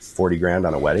drop like 40 grand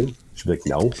on a wedding? She'd be like,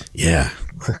 no. Yeah.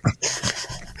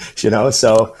 You know,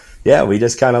 so yeah, we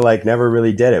just kind of like never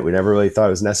really did it. We never really thought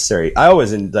it was necessary. I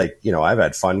always like, you know, I've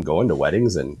had fun going to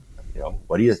weddings and, you know,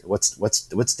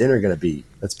 what's dinner going to be?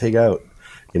 Let's pig out.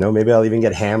 You know, maybe I'll even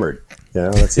get hammered. You know,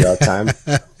 let's see how time.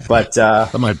 But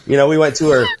you know, we went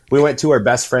to our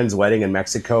best friend's wedding in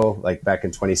Mexico, like back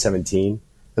in 2017.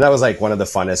 And that was like one of the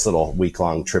funnest little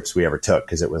week-long trips we ever took,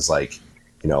 because it was like,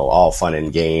 you know, all fun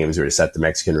and games. We were just at the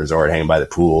Mexican resort, hanging by the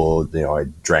pool. You know, I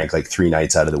drank like 3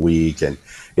 nights out of the week, and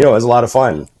you know, it was a lot of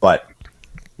fun. But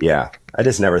yeah, I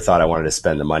just never thought I wanted to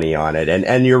spend the money on it. And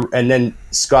then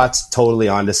Scott's totally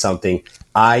onto something.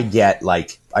 I get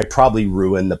like, I probably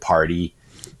ruined the party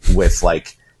with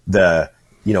like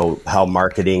how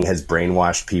marketing has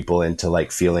brainwashed people into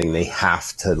like feeling they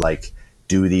have to like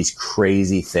do these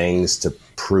crazy things to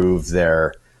prove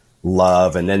their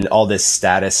love, and then all this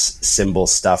status symbol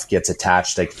stuff gets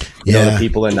attached. Like the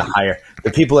people in the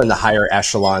higher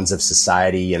echelons of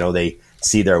society, they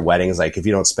see their weddings. Like if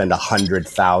you don't spend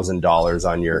 $100,000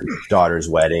 on your daughter's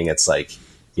wedding, it's like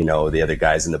the other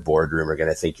guys in the boardroom are going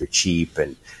to think you're cheap,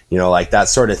 and like that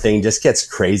sort of thing just gets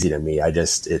crazy to me.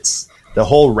 It's the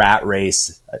whole rat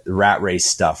race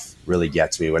stuff really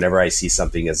gets me whenever I see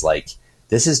something as like,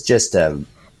 this is just a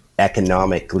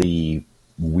economically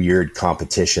weird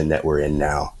competition that we're in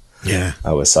now. Yeah. I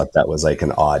always thought that was like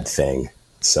an odd thing.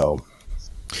 So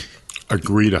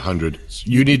agreed 100.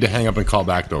 You need to hang up and call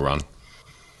back though, Ron.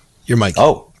 Your mic.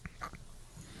 Oh,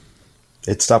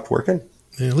 it stopped working.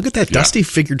 Yeah, look at that. Dusty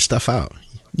figured stuff out.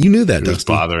 You knew that, Dusty. It was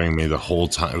bothering me the whole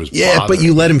time. It was but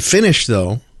you let him finish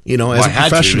though. As a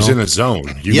professional. He was in a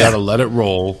zone. You got to let it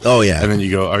roll. Oh, yeah. And then you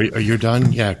go, are you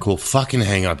done? Yeah, cool. Fucking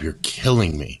hang up. You're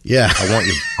killing me. Yeah. I want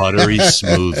your buttery,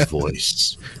 smooth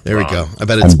voice. There we go. I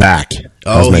bet it's back.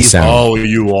 Oh, he's Oh,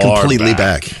 you are completely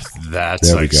back.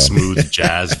 That's like smooth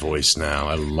jazz voice now.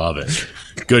 I love it.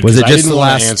 Good. Was it just I didn't the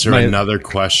want last to answer another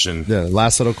question. The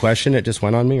last little question, it just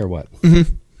went on me or what?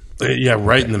 Mm-hmm. Yeah,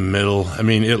 right in the middle. I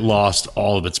mean, it lost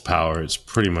all of its power. It's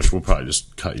pretty much, we'll probably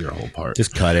just cut your whole part.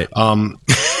 Just cut it. All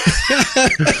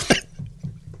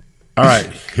right,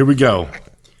 here we go.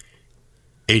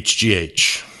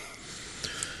 HGH.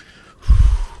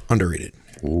 Underrated.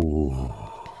 Ooh.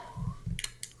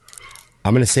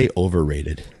 I'm going to say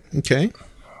overrated. Okay.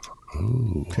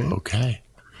 Ooh, okay.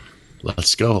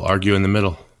 Let's go. Argue in the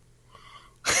middle.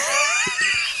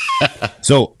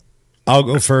 So I'll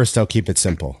go first. I'll keep it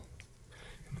simple.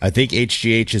 I think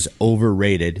HGH is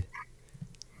overrated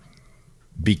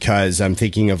because I'm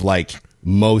thinking of like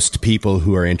most people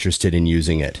who are interested in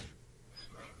using it.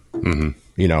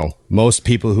 Mm-hmm. Most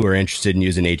people who are interested in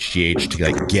using HGH to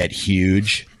like get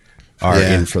huge are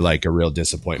in for like a real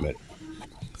disappointment.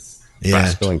 Yeah.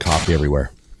 Spilling coffee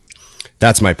everywhere.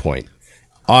 That's my point.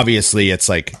 Obviously, it's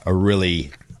like a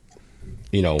really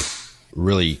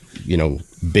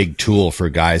big tool for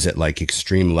guys at like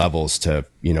extreme levels to,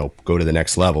 go to the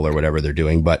next level or whatever they're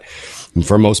doing. But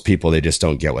for most people, they just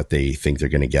don't get what they think they're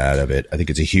going to get out of it. I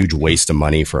think it's a huge waste of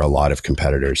money for a lot of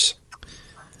competitors.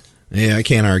 Yeah, I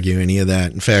can't argue any of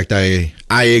that. In fact, I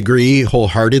agree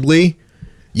wholeheartedly.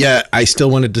 Yeah, I still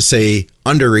wanted to say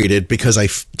underrated because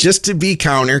just to be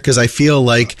counter, because I feel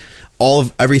like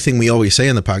everything we always say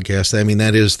on the podcast, I mean,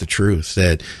 that is the truth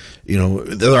that,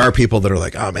 there are people that are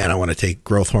like, oh man, I want to take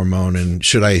growth hormone and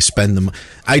should I spend them?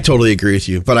 I totally agree with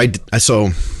you, but I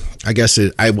guess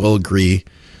I will agree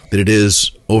that it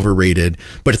is overrated,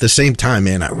 but at the same time,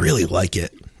 man, I really like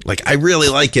it. Like, I really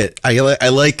like it. I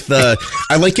like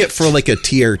it for like a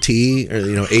TRT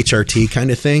or, HRT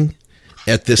kind of thing.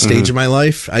 At this stage of my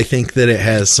life, I think that it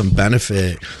has some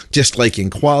benefit, just like in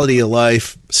quality of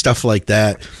life, stuff like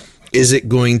that. Is it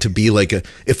going to be like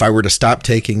if I were to stop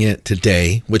taking it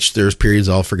today, which there's periods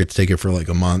I'll forget to take it for like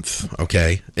a month.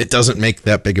 Okay. It doesn't make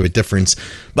that big of a difference.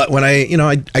 But when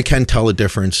I can tell a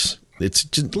difference. It's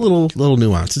just a little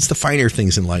nuance. It's the finer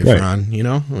things in life, right. Ron,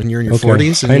 when you're in your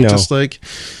 40s and you're just like,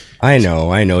 I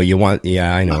know. You want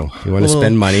to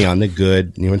spend money on the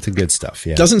good. You want the good stuff.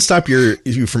 Yeah. Doesn't stop you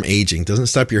from aging. Doesn't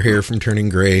stop your hair from turning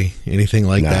gray. Anything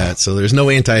like that. So there's no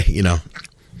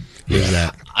there's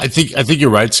that. I think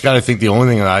you're right, Scott. I think the only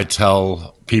thing that I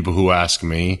tell people who ask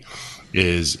me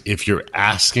is if you're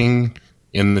asking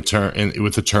with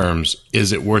the terms,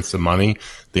 is it worth the money?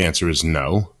 The answer is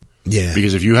no. Yeah.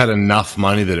 Because if you had enough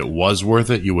money that it was worth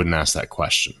it, you wouldn't ask that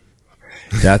question.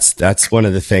 That's one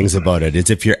of the things about it is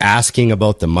if you're asking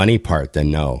about the money part,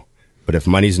 then no. But if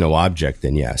money's no object,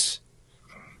 then yes.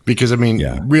 Because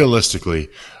realistically,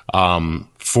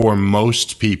 for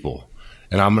most people,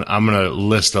 and I'm going to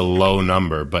list a low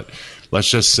number, but let's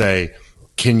just say,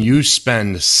 can you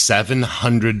spend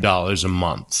 $700 a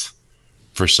month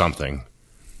for something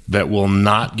that will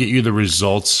not get you the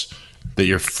results that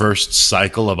your first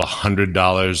cycle of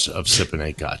 $100 of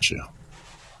Cypionate got you?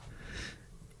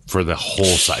 For the whole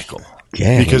cycle.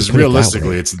 Yeah, because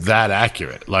realistically, it's that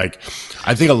accurate. Like,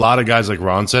 I think a lot of guys, like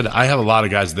Ron said, I have a lot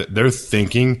of guys that they're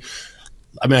thinking,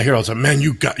 I mean, I hear all the time, man,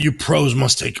 you pros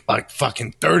must take like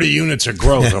fucking 30 units of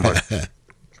growth. I'm like,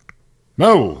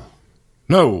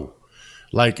 no.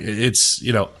 Like, it's,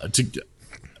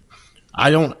 I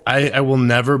will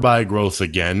never buy growth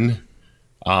again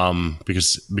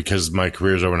because my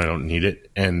career's over and I don't need it.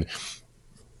 And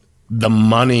the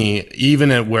money,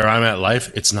 even at where I'm at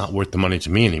life, it's not worth the money to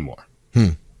me anymore.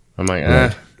 I'm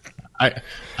like, I'd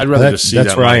rather just see that's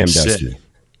that where I am, sit. Dusty.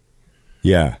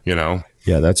 Yeah. You know?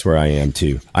 Yeah, that's where I am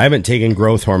too. I haven't taken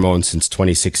growth hormone since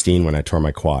 2016 when I tore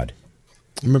my quad.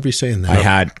 I remember you saying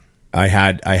that. I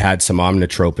had some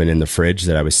omnitropin in the fridge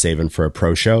that I was saving for a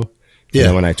pro show. Yeah. And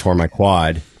then when I tore my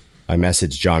quad, I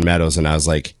messaged John Meadows and I was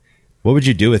like, what would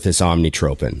you do with this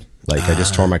omnitropin? Like, I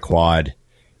just tore my quad.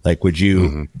 Like, would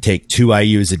you take 2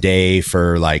 IUs a day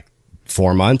for like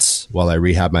 4 months while I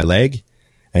rehab my leg?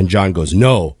 And John goes,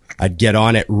 no, I'd get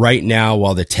on it right now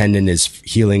while the tendon is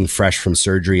healing fresh from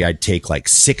surgery. I'd take like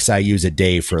 6 IUs a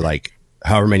day for like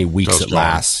however many weeks it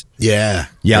lasts. Yeah.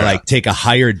 Yeah. Like take a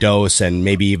higher dose and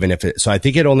maybe even if it, so I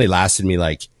think it only lasted me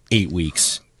like 8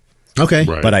 weeks. Okay.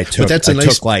 Right. But that's a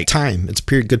nice time. It's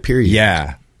a good period.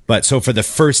 Yeah. But so for the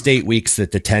first 8 weeks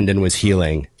that the tendon was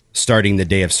healing, starting the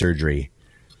day of surgery,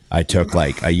 I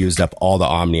used up all the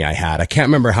Omni I had. I can't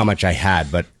remember how much I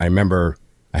had, but I remember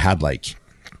I had like,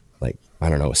 I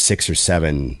don't know, 6 or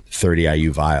 7 30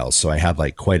 IU vials. So I had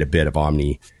like quite a bit of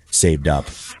Omni saved up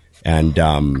and,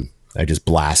 I just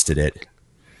blasted it.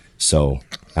 So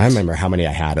I don't remember how many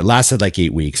I had. It lasted like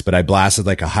 8 weeks, but I blasted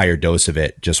like a higher dose of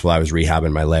it just while I was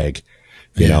rehabbing my leg,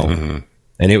 you know?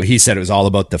 And he said it was all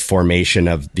about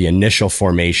the initial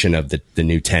formation of the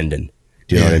new tendon.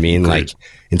 Do you know what I mean? Great. Like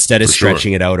instead of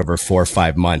stretching it out over 4 or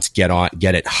 5 months, get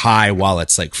it high while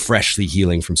it's like freshly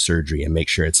healing from surgery and make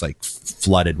sure it's like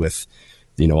flooded with,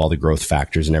 you know, all the growth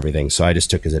factors and everything. So I just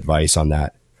took his advice on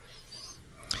that.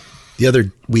 The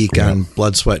other week on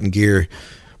Blood, Sweat, and Gear,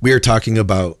 we were talking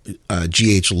about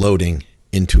GH loading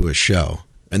into a show.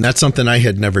 And that's something I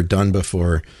had never done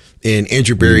before. And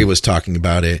Andrew Berry was talking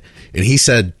about it. And he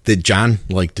said that John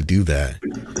liked to do that.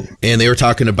 And they were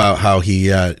talking about how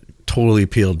he totally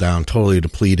peeled down, totally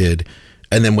depleted.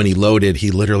 And then when he loaded, he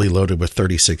literally loaded with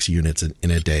 36 units in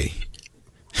a day.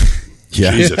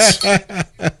 Yeah. Jesus.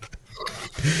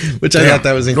 Which I thought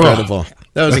that was incredible.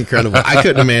 That was incredible. I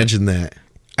couldn't imagine that.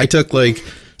 I took like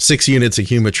 6 units of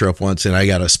Humatrope once and I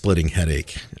got a splitting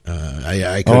headache.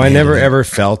 I never ever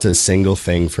felt a single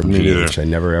thing from GH. I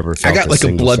never ever felt I got like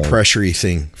a blood thing. pressure-y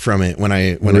thing from it when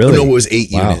Really? it was 8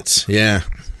 units. Yeah.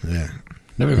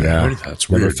 Never even heard of that. It's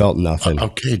weird. Never felt nothing.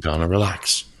 Okay, Donna,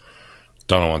 relax.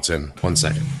 Donna wants in. 1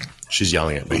 second. She's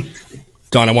yelling at me.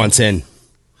 Donna wants in.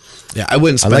 Yeah, I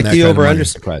wouldn't I spend like that the kind of over-under money.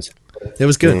 surprise. It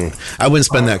was good. I wouldn't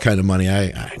spend that kind of money.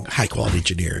 I high quality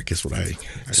generic is what I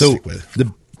stick with.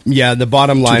 The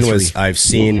bottom line was 3.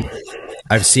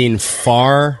 I've seen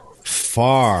far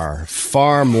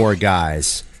more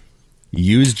guys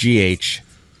use GH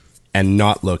and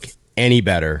not look any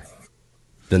better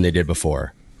than they did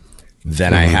before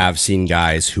than I have seen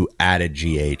guys who added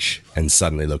GH and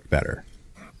suddenly looked better.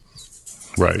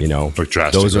 Right. You know,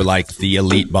 those are like the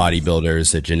elite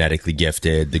bodybuilders, the genetically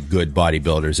gifted, the good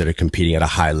bodybuilders that are competing at a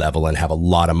high level and have a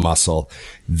lot of muscle.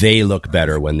 They look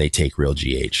better when they take real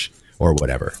GH or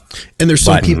whatever. And there's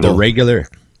some people, the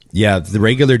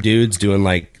regular dudes doing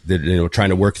like, trying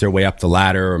to work their way up the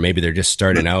ladder, or maybe they're just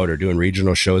starting out or doing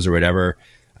regional shows or whatever.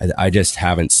 I just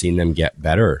haven't seen them get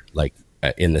better, like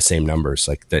in the same numbers.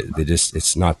 Like they just,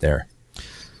 it's not there.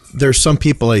 There's some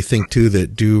people I think too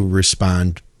that do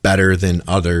respond better than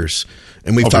others,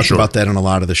 and we've talked about that in a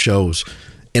lot of the shows.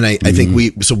 And I think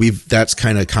that's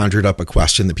kind of conjured up a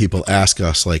question that people ask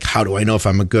us, like, how do I know if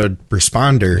I'm a good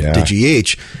responder to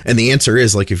GH? And the answer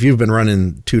is, like, if you've been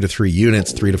running 2 to 3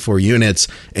 units, 3 to 4 units,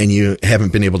 and you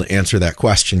haven't been able to answer that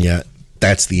question yet,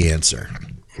 that's the answer.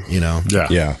 You know?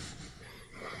 Yeah.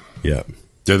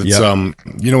 It's,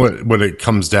 you know what it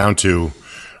comes down to,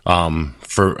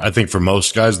 I think for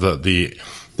most guys, the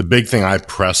big thing I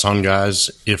press on guys,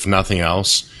 if nothing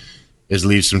else, is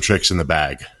leave some tricks in the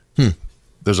bag.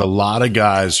 There's a lot of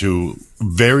guys who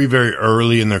very, very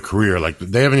early in their career, like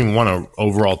they haven't even won an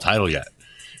overall title yet,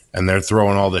 and they're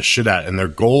throwing all this shit at, and their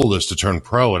goal is to turn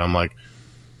pro. And I'm like,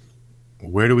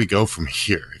 where do we go from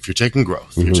here? If you're taking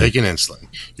growth, you're taking insulin,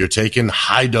 you're taking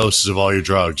high doses of all your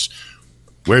drugs,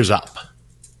 where's up?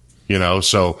 You know,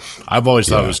 so I've always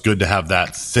thought it was good to have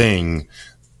that thing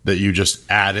that you just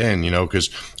add in, you know,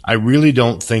 because I really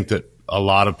don't think that a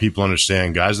lot of people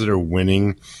understand guys that are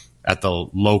winning at the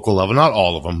local level, not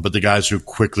all of them, but the guys who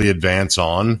quickly advance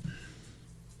on,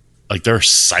 like their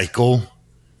cycle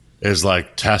is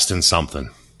like testing something.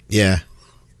 Yeah.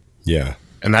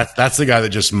 And that's the guy that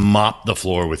just mopped the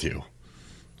floor with you,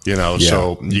 you know? Yeah.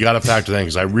 So you got to factor that in,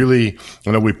 because I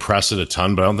know we press it a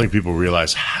ton, but I don't think people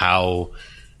realize how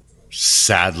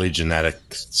sadly genetic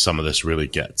some of this really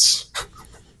gets.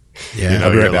 Yeah, you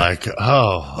know, you're like,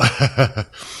 oh,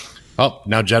 oh,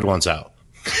 now Jed wants out.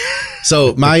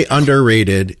 So my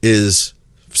underrated is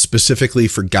specifically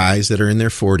for guys that are in their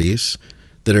 40s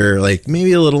that are like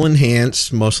maybe a little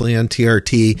enhanced, mostly on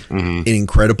TRT, in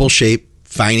incredible shape.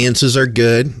 Finances are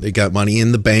good. They got money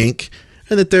in the bank,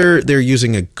 and that they're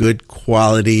using a good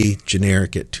quality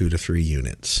generic at 2 to 3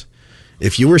 units.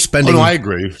 If you were spending I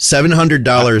agree.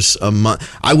 $700 a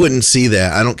month, I wouldn't see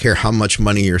that. I don't care how much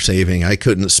money you're saving. I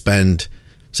couldn't spend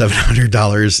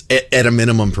 $700 at a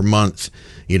minimum per month.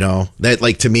 You know, that,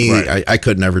 like, to me, right. I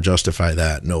could never justify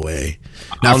that. No way.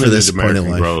 Not for this point in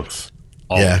life. Growth,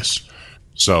 always. Yeah.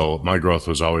 So my growth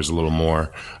was always a little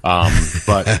more.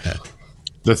 But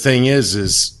the thing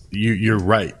is you're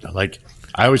right. Like,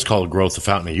 I always call growth the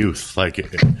fountain of youth. Like,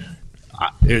 it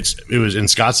was in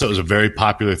Scottsdale. It was a very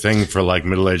popular thing for like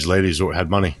middle-aged ladies who had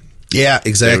money. Yeah,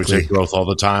 exactly. They would take growth all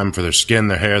the time for their skin,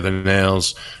 their hair, their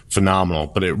nails. Phenomenal.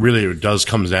 But it does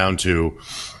come down to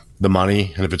the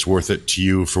money and if it's worth it to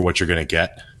you for what you're going to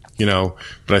get, you know.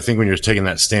 But I think when you're taking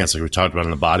that stance, like we talked about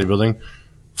in the bodybuilding,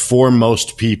 for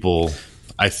most people,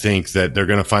 I think that they're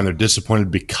going to find they're disappointed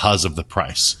because of the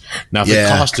price. Now, if it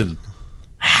costed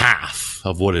half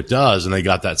of what it does and they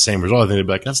got that same result, I think they'd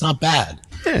be like, that's not bad.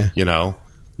 Yeah. You know,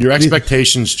 your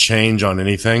expectations change on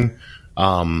anything.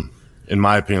 In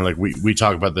my opinion, like we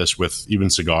talk about this with even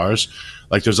cigars.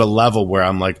 Like, there's a level where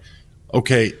I'm like,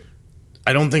 okay,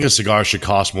 I don't think a cigar should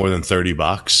cost more than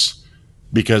 $30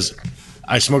 because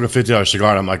I smoke a $50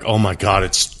 cigar and I'm like, oh my God,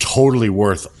 it's totally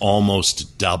worth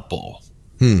almost double.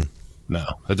 No,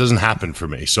 that doesn't happen for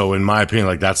me. So in my opinion,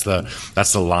 like that's the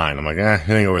line. I'm like,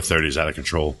 anything over 30 is out of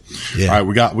control. Yeah. All right,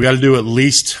 we got to do at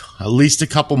least a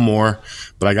couple more,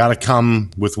 but I got to come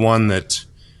with one that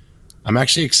I'm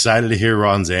actually excited to hear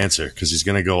Ron's answer because he's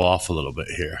going to go off a little bit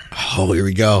here. Oh, here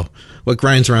we go. What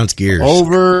grinds Ron's gears?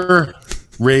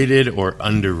 Overrated or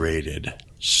underrated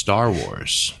Star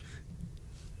Wars?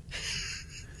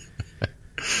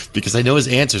 Because I know his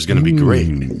answer is going to be great.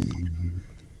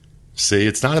 See,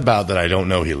 it's not about that I don't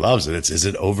know he loves it. It's, is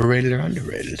it overrated or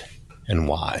underrated? And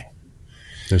why?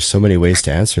 There's so many ways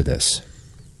to answer this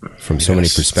from so many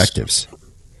perspectives.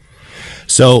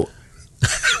 So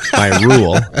my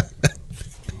rule...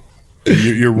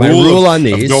 Your rule on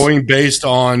these, going based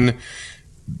on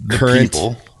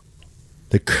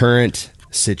the current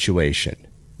situation.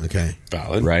 Okay.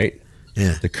 Valid. Right?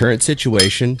 Yeah. The current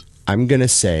situation, I'm going to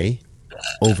say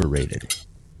overrated.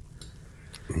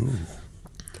 Ooh.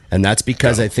 And that's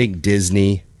because I think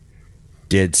Disney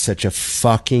did such a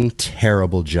fucking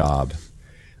terrible job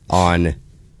on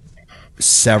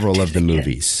several of the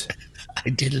movies. I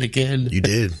did it again. You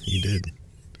did.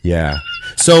 Yeah.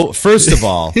 So first of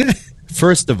all,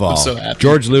 so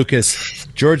George Lucas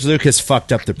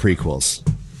fucked up the prequels.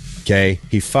 Okay?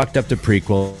 He fucked up the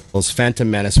prequels.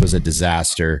 Phantom Menace was a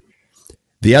disaster.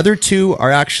 The other two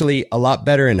are actually a lot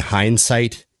better in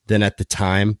hindsight than at the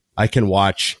time. I can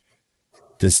watch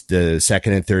the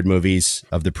second and third movies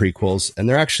of the prequels, and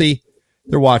they're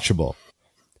watchable.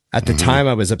 At the time,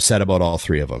 I was upset about all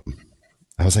three of them.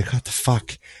 I was like, what the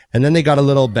fuck? And then they got a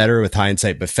little better with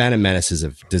hindsight, but Phantom Menace is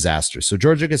a disaster. So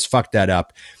George Lucas fucked that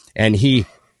up, and he's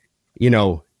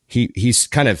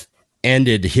kind of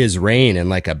ended his reign in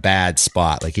like a bad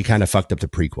spot. Like, he kind of fucked up the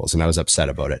prequels, and I was upset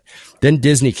about it. Then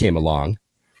Disney came along,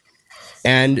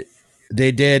 and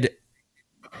they did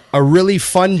a really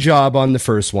fun job on the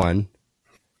first one,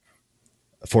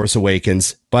 Force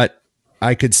Awakens, but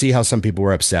I could see how some people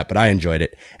were upset, but I enjoyed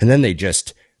it. And then they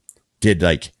just did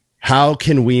like, how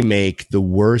can we make the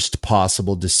worst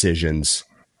possible decisions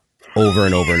over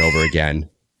and over and over again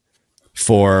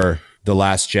for The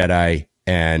Last Jedi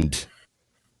and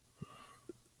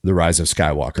The Rise of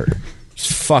Skywalker?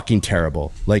 It's fucking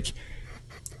terrible. Like,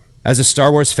 as a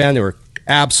Star Wars fan, they were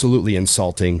absolutely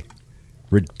insulting,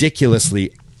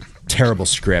 ridiculously terrible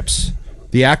scripts.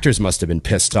 The actors must have been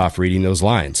pissed off reading those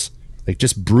lines. Like,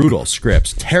 just brutal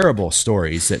scripts, terrible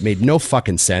stories that made no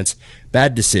fucking sense,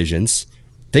 bad decisions,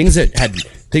 things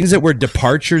that were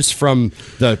departures from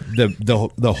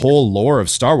the whole lore of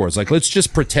Star Wars. Like, let's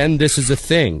just pretend this is a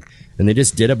thing. And they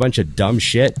just did a bunch of dumb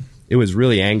shit. It was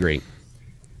really angering.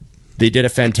 They did a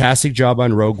fantastic job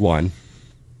on Rogue One,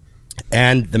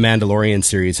 and the Mandalorian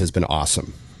series has been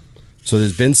awesome. So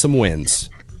there's been some wins,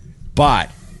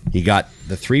 but you got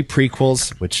the 3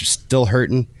 prequels, which are still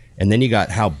hurting, and then you got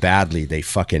how badly they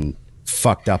fucking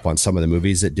fucked up on some of the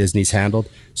movies that Disney's handled.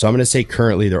 So I'm going to say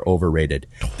currently they're overrated.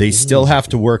 They still have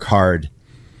to work hard.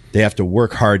 They have to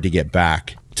work hard to get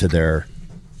back to their...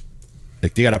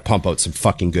 Like, they got to pump out some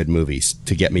fucking good movies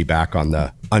to get me back on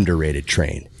the underrated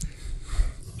train.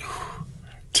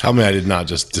 Tell me I did not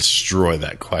just destroy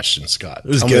that question, Scott. It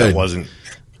was Tell good. Me that wasn't.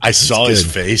 I saw his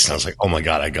face and I was like, oh my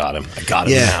God, I got him. I got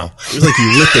him now. It was like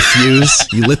you lit the fuse.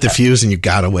 You lit the fuse and you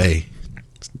got away.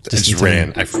 I just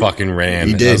ran. I fucking ran.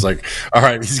 You did. I was like, all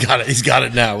right, he's got it. He's got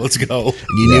it now. Let's go.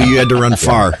 You knew you had to run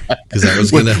far because that was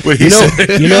gonna.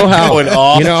 You know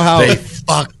how they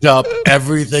fucked up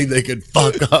everything they could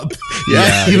fuck up.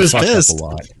 Yeah, he was fucked up pissed. a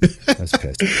lot. I was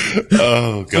pissed.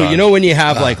 Oh God. So, you know when you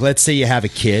have like, let's say you have a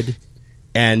kid,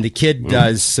 and the kid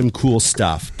does some cool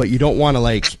stuff, but you don't want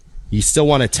to you still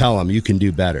want to tell them you can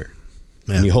do better,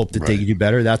 and you hope that they do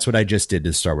better. That's what I just did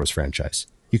to the Star Wars franchise.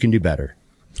 You can do better.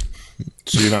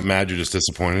 So you're not mad, you're just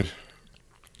disappointed?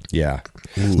 Yeah.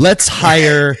 Let's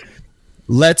hire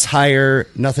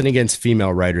nothing against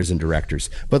female writers and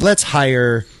directors, but let's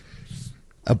hire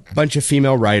a bunch of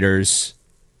female writers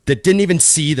that didn't even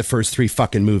see the first 3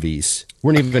 fucking movies,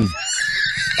 weren't even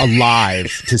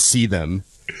alive to see them.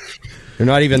 They're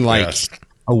not even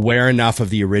aware enough of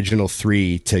the original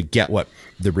 3 to get what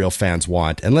the real fans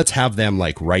want. And let's have them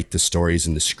write the stories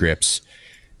and the scripts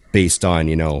based on,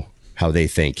 how they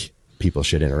think people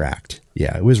should interact.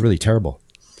 Yeah, it was really terrible.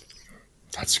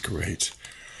 That's great.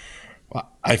 Well,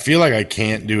 I feel like I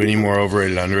can't do any more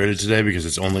overrated, underrated today because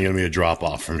it's only going to be a drop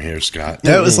off from here, Scott.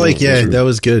 That was that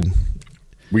was good.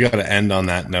 We got to end on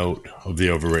that note of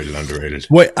the overrated, underrated.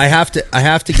 Wait, I have to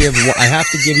give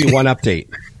you one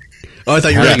update. Oh, I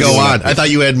thought you were going to go on. I thought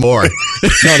you had more. No,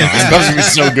 That was going to be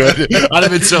so good. I'd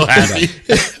have been so happy.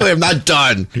 I'm not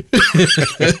done.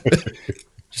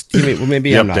 Just give me. Well,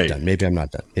 maybe The I'm not update. done. Maybe I'm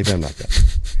not done. Maybe I'm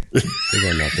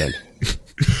not done.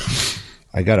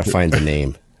 I gotta find the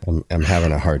name. I'm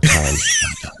having a hard time.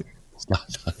 It's not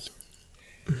done.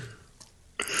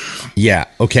 Yeah.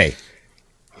 Okay.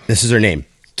 This is her name,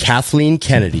 Kathleen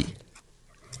Kennedy,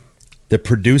 the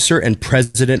producer and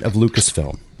president of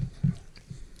Lucasfilm,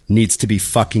 needs to be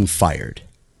fucking fired.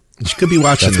 You could be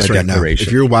watching That's this my right now. declaration.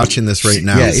 If you're watching this right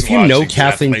now, Yeah. If you know watching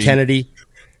Kathleen Kathleen. Kennedy,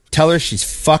 tell her she's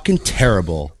fucking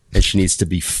terrible and she needs to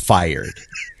be fired,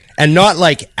 and not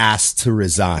asked to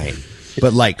resign.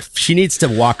 But she needs to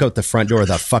walk out the front door with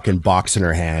a fucking box in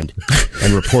her hand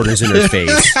and reporters in her face.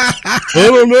 I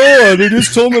don't know. They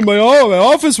just told me my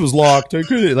office was locked. I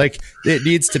couldn't. It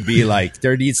needs to be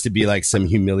there needs to be some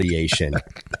humiliation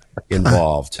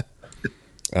involved.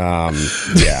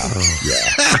 Yeah.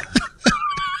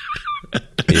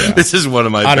 This is one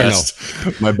of my I don't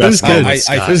best. My best. good. moments,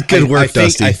 It Scott. was good work,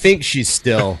 Dusty. I think she's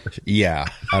still. Yeah.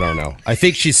 I don't know. I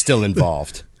think she's still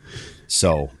involved.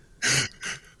 So.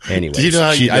 Anyway, Do you know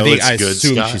how you know I it's good,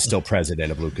 assume Scott? she's still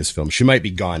president of Lucasfilm. She might be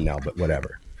gone now, but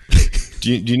whatever.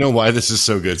 Do you know why this is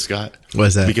so good, Scott? What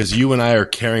is that? Because you and I are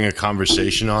carrying a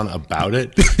conversation on about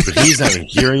it, but he's not even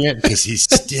hearing it because he's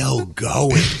still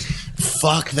going.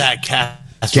 Fuck that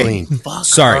Kathleen. Fuck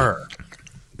Sorry. her.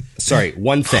 Sorry,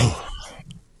 one thing.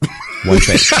 One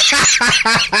thing.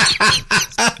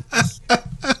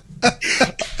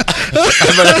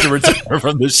 I might have to retire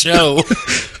from the show.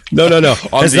 No.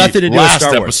 On Has the nothing to do with last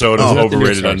Star Wars. episode Has of nothing to do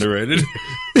with Overrated, Star Wars. Underrated.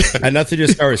 And nothing to do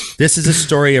with Star Wars. This is a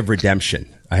story of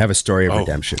redemption. I have a story of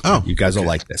redemption. Oh, you guys will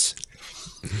like this.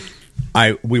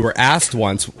 We were asked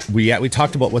once. We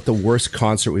talked about what the worst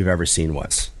concert we've ever seen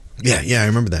was. Yeah, I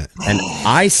remember that. And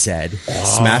I said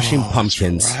Smashing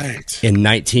Pumpkins right. in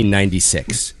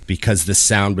 1996 because the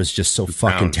sound was just so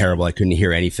fucking sound. terrible. I couldn't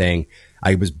hear anything.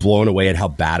 I was blown away at how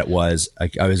bad it was.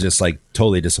 I was just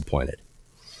totally disappointed.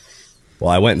 Well,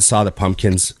 I went and saw the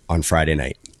Pumpkins on Friday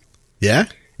night. Yeah?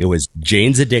 It was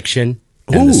Jane's Addiction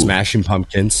and the Smashing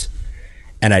Pumpkins.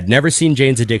 And I'd never seen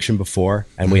Jane's Addiction before.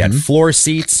 And we had floor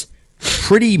seats,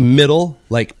 pretty middle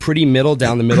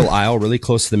down the middle aisle, really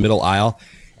close to the middle aisle.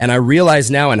 And I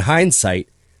realize now in hindsight,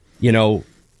 I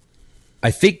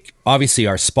think obviously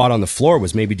our spot on the floor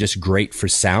was maybe just great for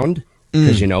sound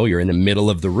because, you're in the middle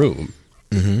of the room.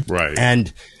 Right.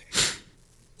 And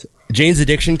Jane's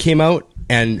Addiction came out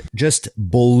and just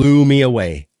blew me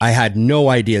away. I had no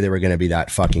idea they were going to be that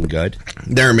fucking good.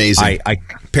 They're amazing. I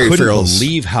Perry couldn't Farrell's-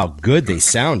 believe how good they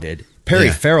sounded. Perry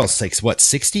Yeah. Farrell's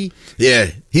 60?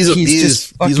 Yeah, he's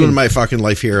just one fucking- of my fucking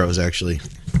life heroes, actually.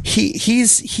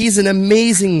 He's an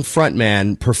amazing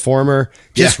frontman performer,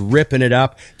 just ripping it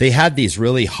up. They had these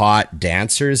really hot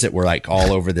dancers that were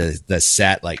all over the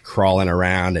set, crawling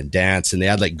around and dance, and they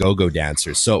had go-go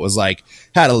dancers. So it was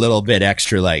had a little bit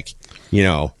extra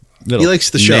little He likes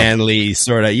the show. manly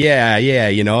sort of I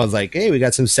was hey, we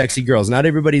got some sexy girls. Not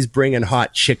everybody's bringing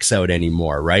hot chicks out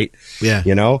anymore, right? Yeah.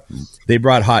 They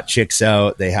brought hot chicks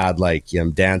out. They had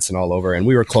dancing all over, and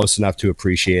we were close enough to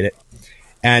appreciate it.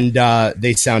 And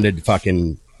they sounded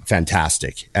fucking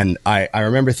fantastic. And I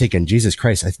remember thinking, Jesus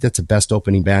Christ, I think that's the best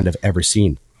opening band I've ever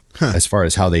seen. as far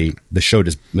as how the show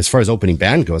does, as far as opening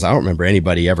band goes. I don't remember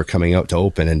anybody ever coming out to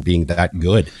open and being that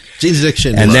good. Jane's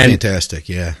Addiction is fantastic.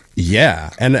 Yeah.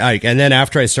 Yeah. And then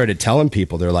after I started telling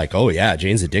people, they're like, oh yeah,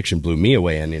 Jane's Addiction blew me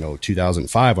away in,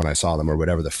 2005 when I saw them or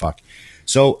whatever the fuck.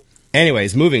 So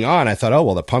anyways, moving on, I thought, oh,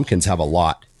 well, the Pumpkins have a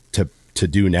lot to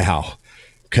do now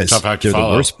because they're the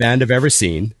worst band I've ever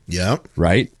seen. Yeah.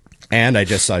 Right. And I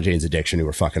just saw Jane's Addiction, who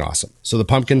were fucking awesome. So the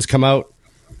Pumpkins come out.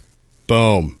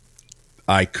 Boom.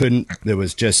 I can't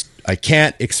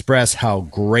express how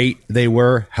great they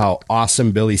were, how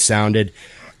awesome Billy sounded.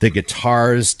 The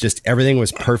guitars, just everything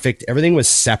was perfect. Everything was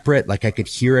separate. Like I could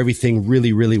hear everything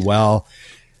really, really well.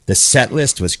 The set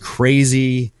list was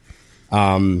crazy.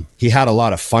 He had a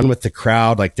lot of fun with the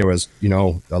crowd. Like there was,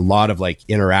 a lot of like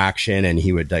interaction, and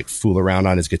he would like fool around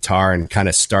on his guitar and kind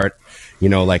of start,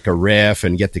 like a riff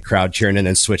and get the crowd cheering and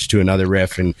then switch to another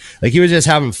riff. And like, he was just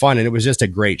having fun, and it was just a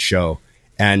great show.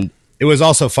 And it was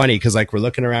also funny because like we're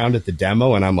looking around at the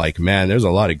demo and I'm like, man, there's a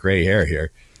lot of gray hair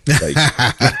here. Like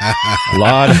a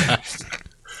lot of,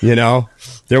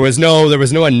 there was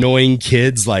no annoying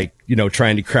kids like,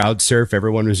 trying to crowd surf.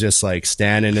 Everyone was just like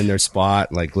standing in their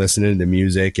spot, like listening to the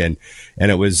music. And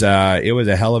it was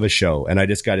a hell of a show. And I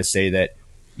just got to say that,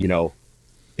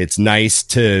 it's nice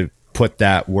to put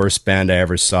that worst band I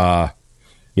ever saw,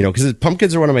 because the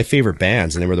Pumpkins are one of my favorite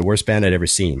bands and they were the worst band I'd ever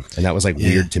seen. And that was like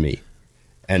weird to me.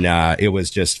 And it was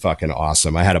just fucking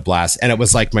awesome. I had a blast. And it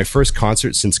was like my first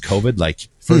concert since COVID, like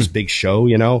first big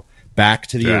show, back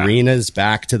to the arenas,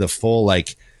 back to the full,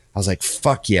 like, I was like,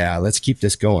 fuck yeah, let's keep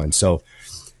this going. So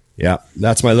yeah,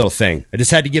 that's my little thing. I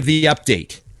just had to give the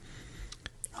update.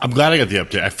 I'm glad I got the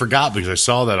update. I forgot because I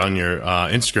saw that on your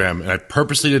Instagram, and I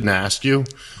purposely didn't ask you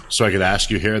so I could ask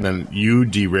you here. And then you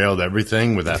derailed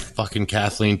everything with that fucking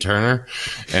Kathleen Turner.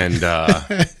 And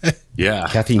yeah,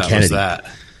 Kathleen that Kennedy. Was that.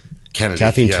 Kennedy.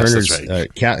 Kathleen yes, Turner's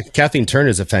right. Kathleen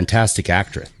Turner's a fantastic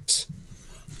actress.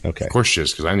 Okay, of course she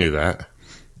is, because I knew that.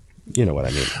 You know what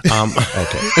I mean.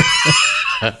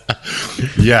 Okay.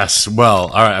 Yes. Well,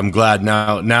 all right. I'm glad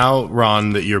now,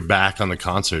 Ron, that you're back on the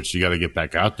concerts. You got to get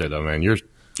back out there, though, man. You're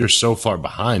so far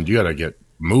behind. You got to get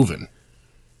moving.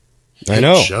 I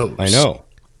know.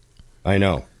 I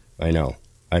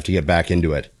have to get back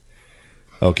into it.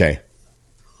 Okay.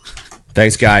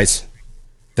 Thanks, guys.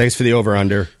 Thanks for the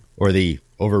over-under, or the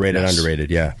overrated,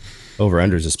 underrated. Yeah.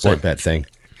 Over-under is a sport bet thing.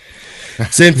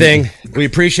 Same thing. We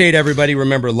appreciate everybody.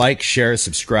 Remember, like, share,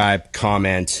 subscribe,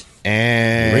 comment,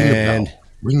 and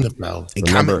ring the bell. And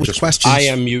comment with questions. I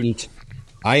am Mutant.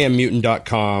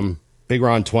 IamMutant.com. Big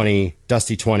Ron 20,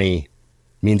 Dusty 20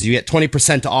 means you get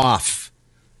 20% off.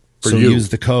 So use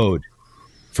the code.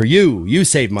 For you. You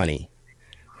save money.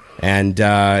 And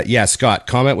Scott,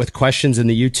 comment with questions in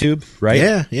the YouTube,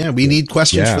 right? Yeah. We need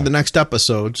questions for the next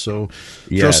episode. So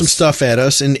throw some stuff at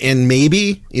us, and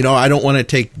maybe we don't want to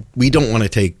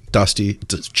take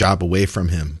Dusty's job away from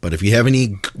him. But if you have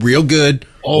any real good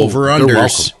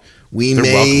over-unders, they're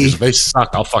welcome. If they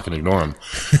suck, I'll fucking ignore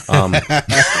them.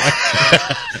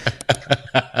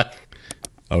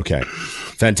 Okay,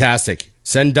 fantastic.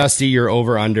 Send Dusty your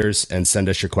over-unders and send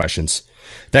us your questions.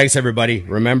 Thanks, everybody.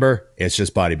 Remember, it's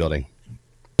just bodybuilding.